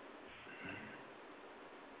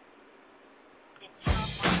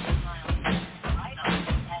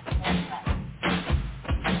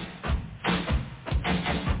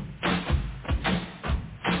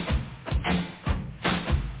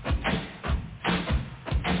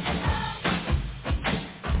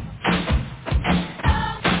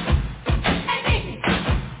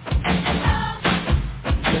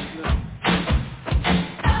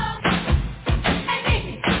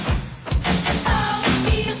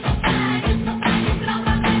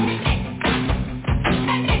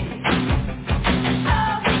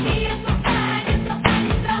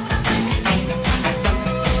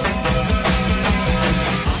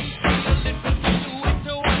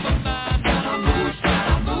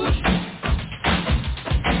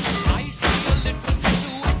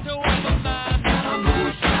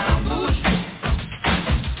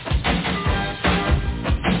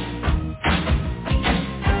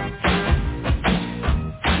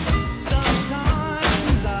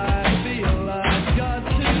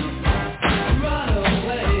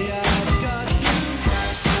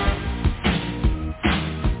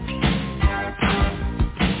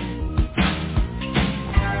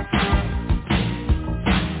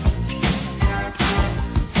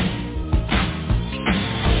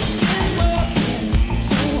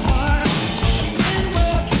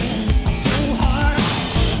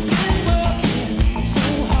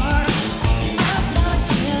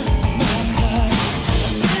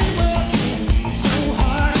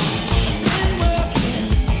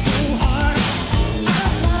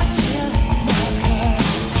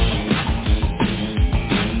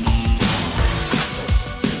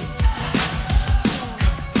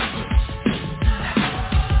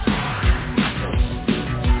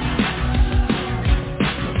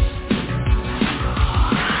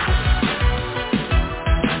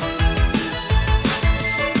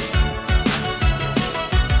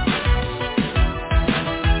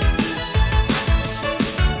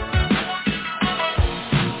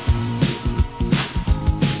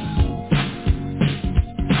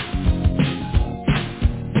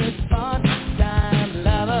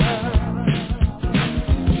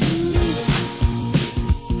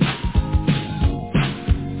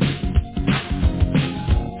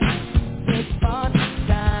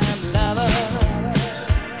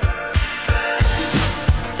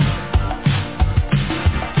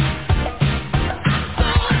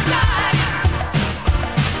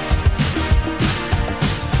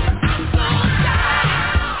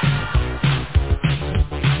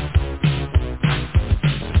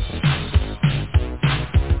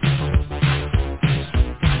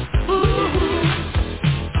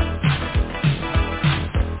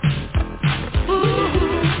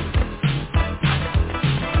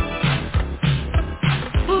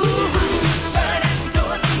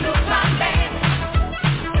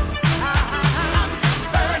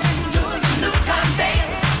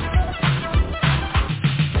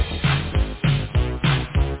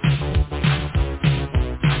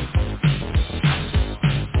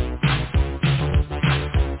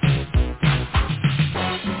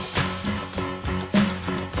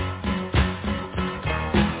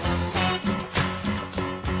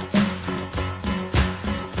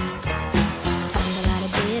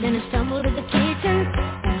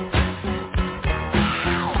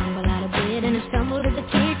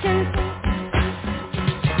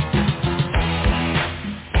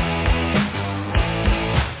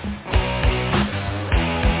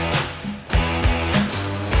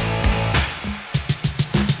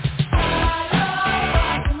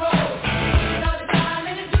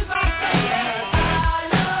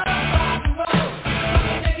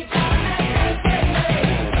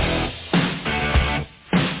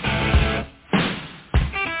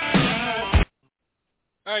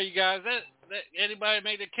 right, you guys. That anybody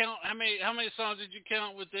made a count? How many songs did you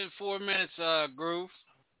count within 4 minutes, Groove?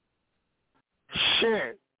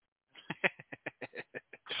 Shit.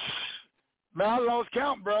 Man, I lost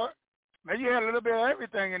count, bro. Man, you had a little bit of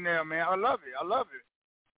everything in there, man. I love it.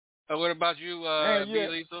 What about you, Man, B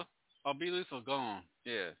Lethal? Oh, B Lethal gone.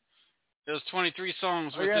 Yeah. It was 23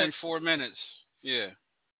 songs Oh, yeah. within 4 minutes. Yeah.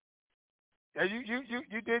 Yeah,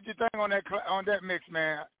 you did your thing on that mix,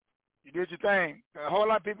 man. You did your thing. A whole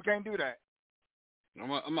lot of people can't do that. I'm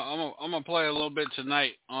gonna play a little bit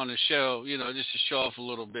tonight on the show, just to show off a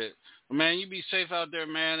little bit. But man, you be safe out there,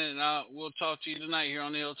 man, and we'll talk to you tonight here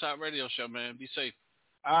on the Hilltop Radio Show, man. Be safe.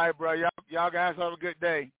 All right, bro. Y'all guys have a good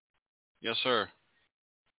day. Yes, sir.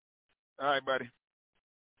 All right, buddy.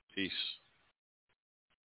 Peace.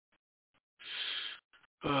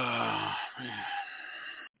 Oh, man.